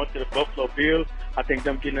year. Going to the Buffalo Bills, I think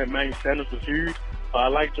them getting Emmanuel Sanders was huge. I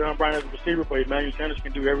like John Brown as a receiver, but Emmanuel Sanders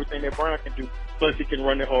can do everything that Brown can do. Plus, he can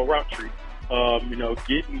run the whole route tree.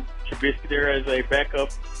 Getting Trubisky there as a backup,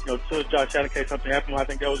 to Josh Allen in case something happened. I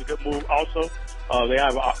think that was a good move also. They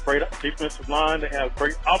have a great defensive line. They have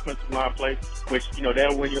great offensive line play, which,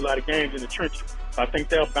 they'll win you a lot of games in the trenches. I think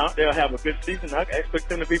they'll have a good season. I expect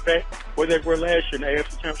them to be back where they were last year in the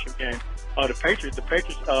AFC Championship game. The Patriots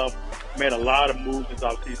made a lot of moves this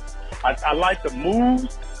offseason. I like the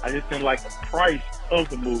moves. I just didn't like the price of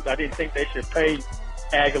the moves. I didn't think they should pay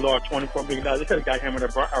Aguilar $24 million. They could have got him at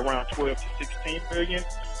around $12 to $16 million.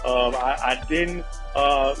 I didn't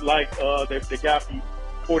like the guy from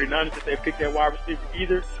 49ers that they picked that wide receiver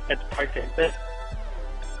either at the price tag.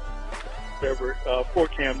 For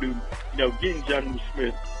Cam Newton, getting Jonnu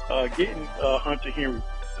Smith, getting Hunter Henry.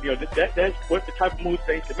 That's what the type of moves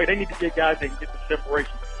they make. They need to get guys that can get the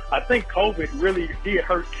separation. I think COVID really did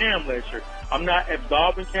hurt Cam last year. I'm not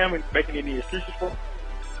absolving Cam and making any excuses for him.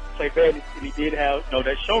 Play bad, and he did have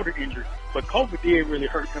that shoulder injury, but COVID did really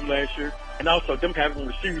hurt him last year, and also them having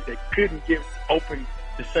receivers that couldn't get open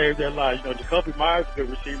to save their lives. Jacoby Myers is a good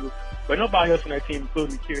receiver, but nobody else on that team,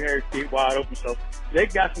 including Q Harris, get wide open. So they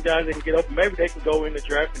got some guys that can get open. Maybe they can go in the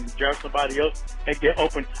draft and draft somebody else and get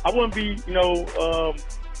open. I wouldn't be,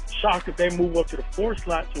 shocked if they move up to the 4th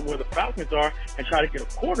slot to where the Falcons are and try to get a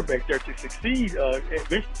quarterback there to succeed,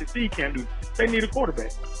 eventually succeed Cam Newton. They need a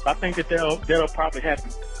quarterback. I think that that'll probably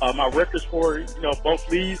happen. My records for, both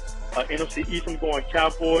leagues, NFC East, I'm going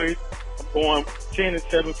Cowboys. I'm going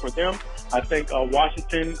 10-7 for them. I think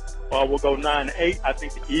Washington will go 9-8. I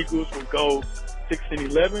think the Eagles will go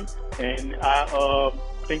 6-11. And I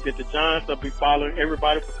think that the Giants will be following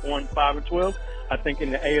everybody for going 5-12. I think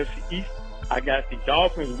in the AFC East, I got the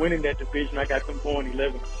Dolphins winning that division. I got them going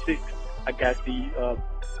 11-6. I got the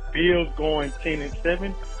Bills going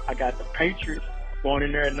 10-7. I got the Patriots going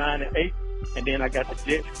in there at 9-8, and then I got the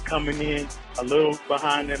Jets coming in a little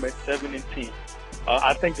behind them at 7-10.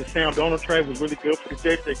 I think the Sam Darnold trade was really good for the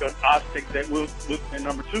Jets. They're going to take that Wilson at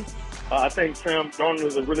number 2. I think Sam Darnold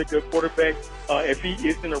is a really good quarterback if he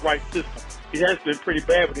is in the right system. He has been pretty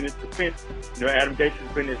bad within his defense. Adam Gase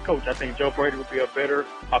has been his coach. I think Joe Brady would be a better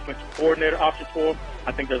offensive coordinator option for him.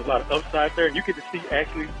 I think there's a lot of upside there. You get to see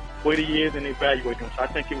actually what he is and evaluate him. So I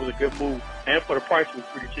think it was a good move. And for the price, it was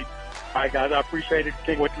pretty cheap. All right, guys, I appreciate it.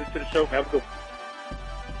 Can't wait to listen to the show. Have a good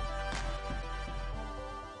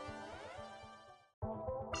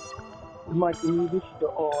one. Mike Lee, this is the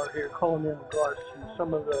R here calling in regards to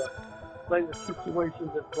some of the latest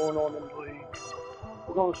situations that's going on in the league.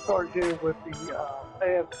 We're going to start here with the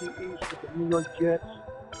AFC East with the New York Jets.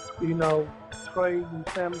 Trading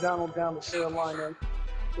Sam Darnold down to Carolina.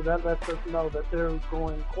 So that lets us know that they're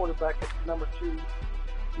going quarterback at number 2.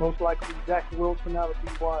 Most likely Zach Wilson out of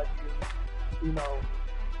BYU.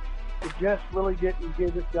 The Jets really didn't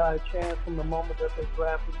give this guy a chance from the moment that they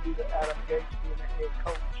drafted due to Adam Gase being the head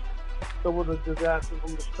coach. So it was a disaster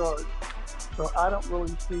from the start. So I don't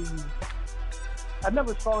really see. I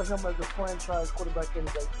never saw him as a franchise quarterback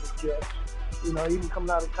anyway for the Jets. Even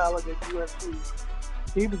coming out of college at USC,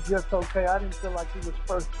 he was just okay. I didn't feel like he was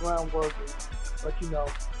first round worthy. But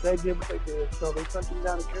they did what they did. So they sent him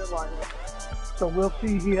down to Carolina. So we'll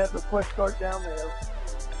see. He has a fresh start down there.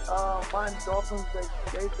 Miami Dolphins,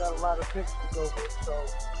 they've got a lot of picks to go with. So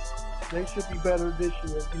they should be better this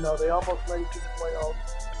year. They almost made it to the playoffs,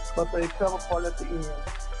 but they fell apart at the end.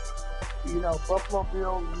 Buffalo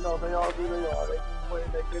Bills, they are who they are.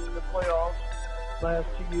 They've been in the playoffs last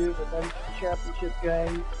 2 years. They've been to the championship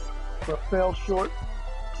game, but fell short.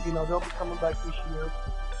 They'll be coming back this year.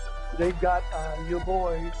 They've got your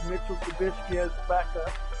boy, Mitchell Trubisky, as the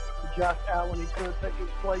backup. Josh Allen, he could take his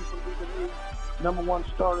place and be the new number 1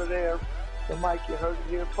 starter there. So, Mike, you heard it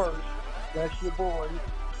here first. That's your boy.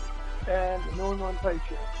 And the New England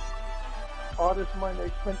Patriots. All this money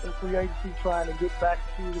they spent in free agency trying to get back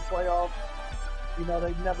to the playoffs.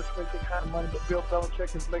 They've never spent that kind of money, but Bill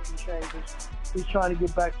Belichick is making changes. He's trying to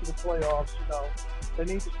get back to the playoffs. They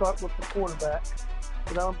need to start with the quarterback.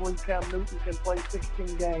 But I don't believe Cam Newton can play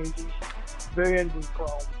 16 games. He's very injury prone.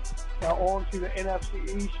 Now on to the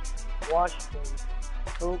NFC East, Washington.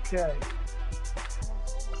 Okay.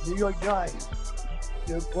 New York Giants.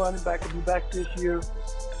 Their running back will be back this year.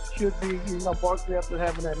 Should be, Barkley after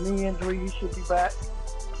having that knee injury, he should be back.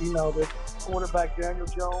 The quarterback Daniel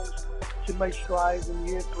Jones should make strides in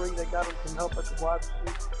year 3. They got him some help at the wide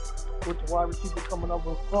receiver, with the wide receiver coming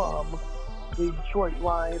over from the Detroit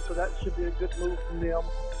Lions, so that should be a good move from them.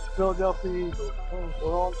 Philadelphia Eagles,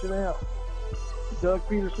 we're on to them. Doug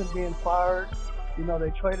Peterson being fired. They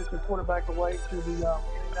traded the quarterback away to the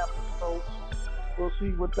Indianapolis Colts. We'll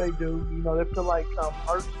see what they do. They feel like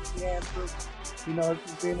Hurts is the answer.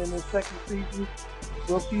 He's been in his 2nd season.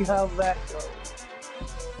 We'll see how that goes.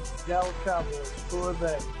 Dallas Cowboys, who are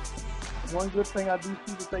they? One good thing I do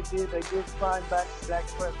see that they did sign back Dak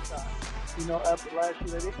Prescott. After last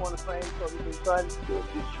year, they didn't want to pay him, so they decided to do it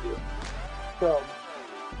this year. So,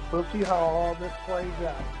 we'll see how all this plays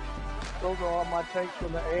out. Those are all my takes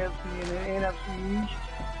from the AFC and the NFC East.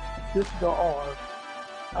 This is the R.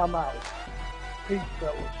 I'm out. Peace,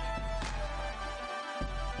 fellas.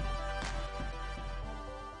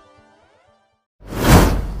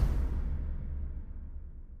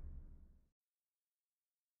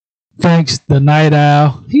 Thanks, the Night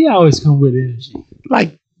Owl. He always come with energy.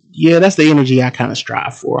 Yeah, that's the energy I kind of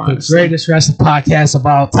strive for, honestly. The greatest wrestling podcast of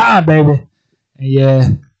all time, baby. And yeah,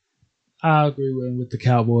 I agree with the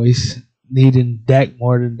Cowboys needing Dak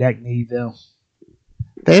more than Dak need them.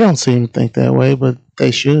 They don't seem to think that way, but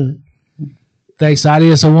they should. Thanks,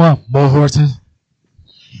 audience of one, Mo Horton.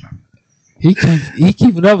 He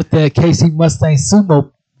keeping up with that Casey Mustang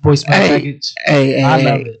Sumo voicemail package. I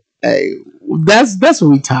love it. Hey, that's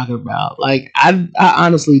what we talking about. I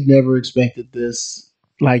honestly never expected this.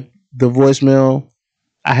 The voicemail,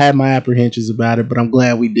 I had my apprehensions about it, but I'm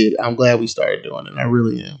glad we did. I'm glad we started doing it. I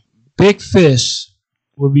really am. Big Fish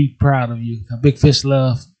will be proud of you. Big Fish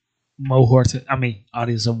love Mo Horton.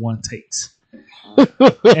 Audience of one takes.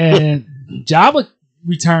 And Jabba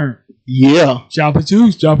returned. Yeah. Jabba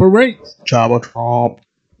Juice, Jabba Ranks. Jabba Trump.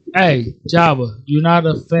 Hey, Jabba, you're not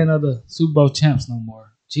a fan of the Super Bowl champs no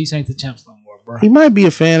more. Chiefs ain't the champs no more, bro. He might be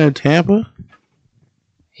a fan of Tampa.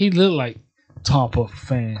 He look like Tampa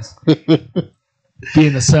fans. Be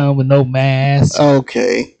in the sun with no mask.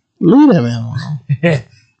 Okay. Leave that man alone.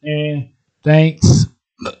 And thanks.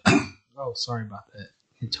 Oh, sorry about that.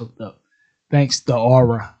 It choked up. Thanks to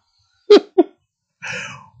Aura.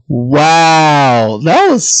 Wow.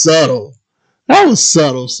 That was subtle. That was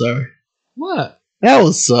subtle, sir. What? That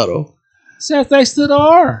was subtle. Said thanks to the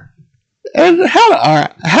R. And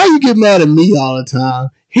how you get mad at me all the time?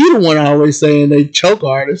 He the one always saying they choke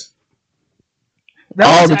artists.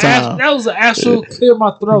 All the time. That was an actual clear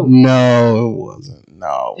my throat. No, it wasn't.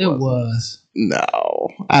 No, it was. No,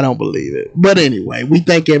 I don't believe it. But anyway, we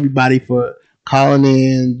thank everybody for calling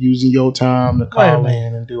in, using your time to call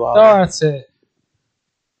in and do all that. I said,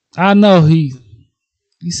 I know he.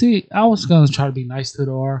 You see, I was gonna try to be nice to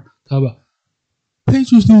the R. Talk about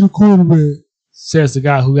Patriots need a quarterback. Says the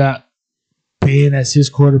guy who got Ben as his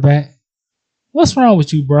quarterback. What's wrong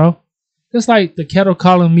with you, bro? It's like the kettle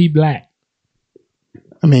calling me black.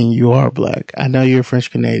 I mean, you are black. I know you're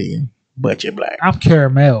French Canadian, but you're black. I'm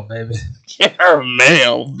caramel, baby.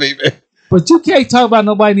 Caramel, baby. But you can't talk about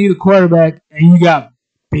nobody need a quarterback and you got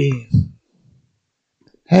Ben.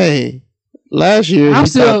 Hey, last year he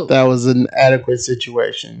thought that was an adequate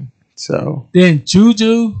situation. So then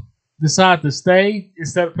Juju decided to stay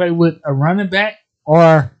instead of play with a running back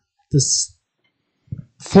or the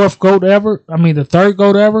third GOAT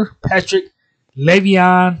ever, Patrick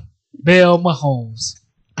Le'Veon Bell Mahomes.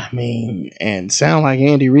 I mean, and sound like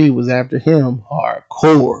Andy Reid was after him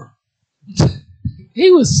hardcore. He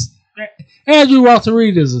was. Andrew Walter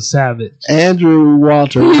Reed is a savage. Andrew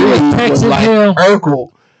Walter Reed was like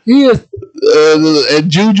Urkel. He is. And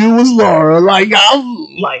Juju was Laura. Like, I'm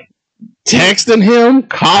like texting him,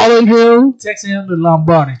 calling him. Texting him the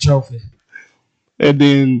Lombardi trophy. And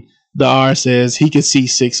then the R says he can see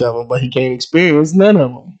 6 of them, but he can't experience none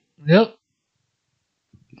of them. Yep.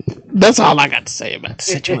 That's all I got to say about the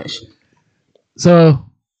situation. So,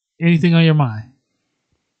 anything on your mind?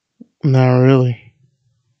 Not really.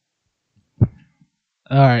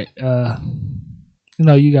 All right.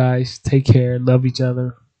 You guys take care, love each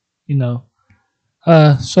other. Show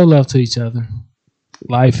love to each other.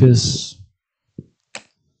 Life is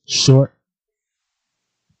short,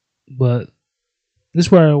 but it's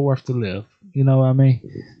where it's worth to live. You know what I mean?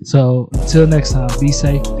 So until next time, be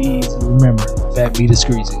safe, be easy. Remember, fat be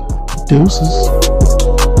discreet. Deuces.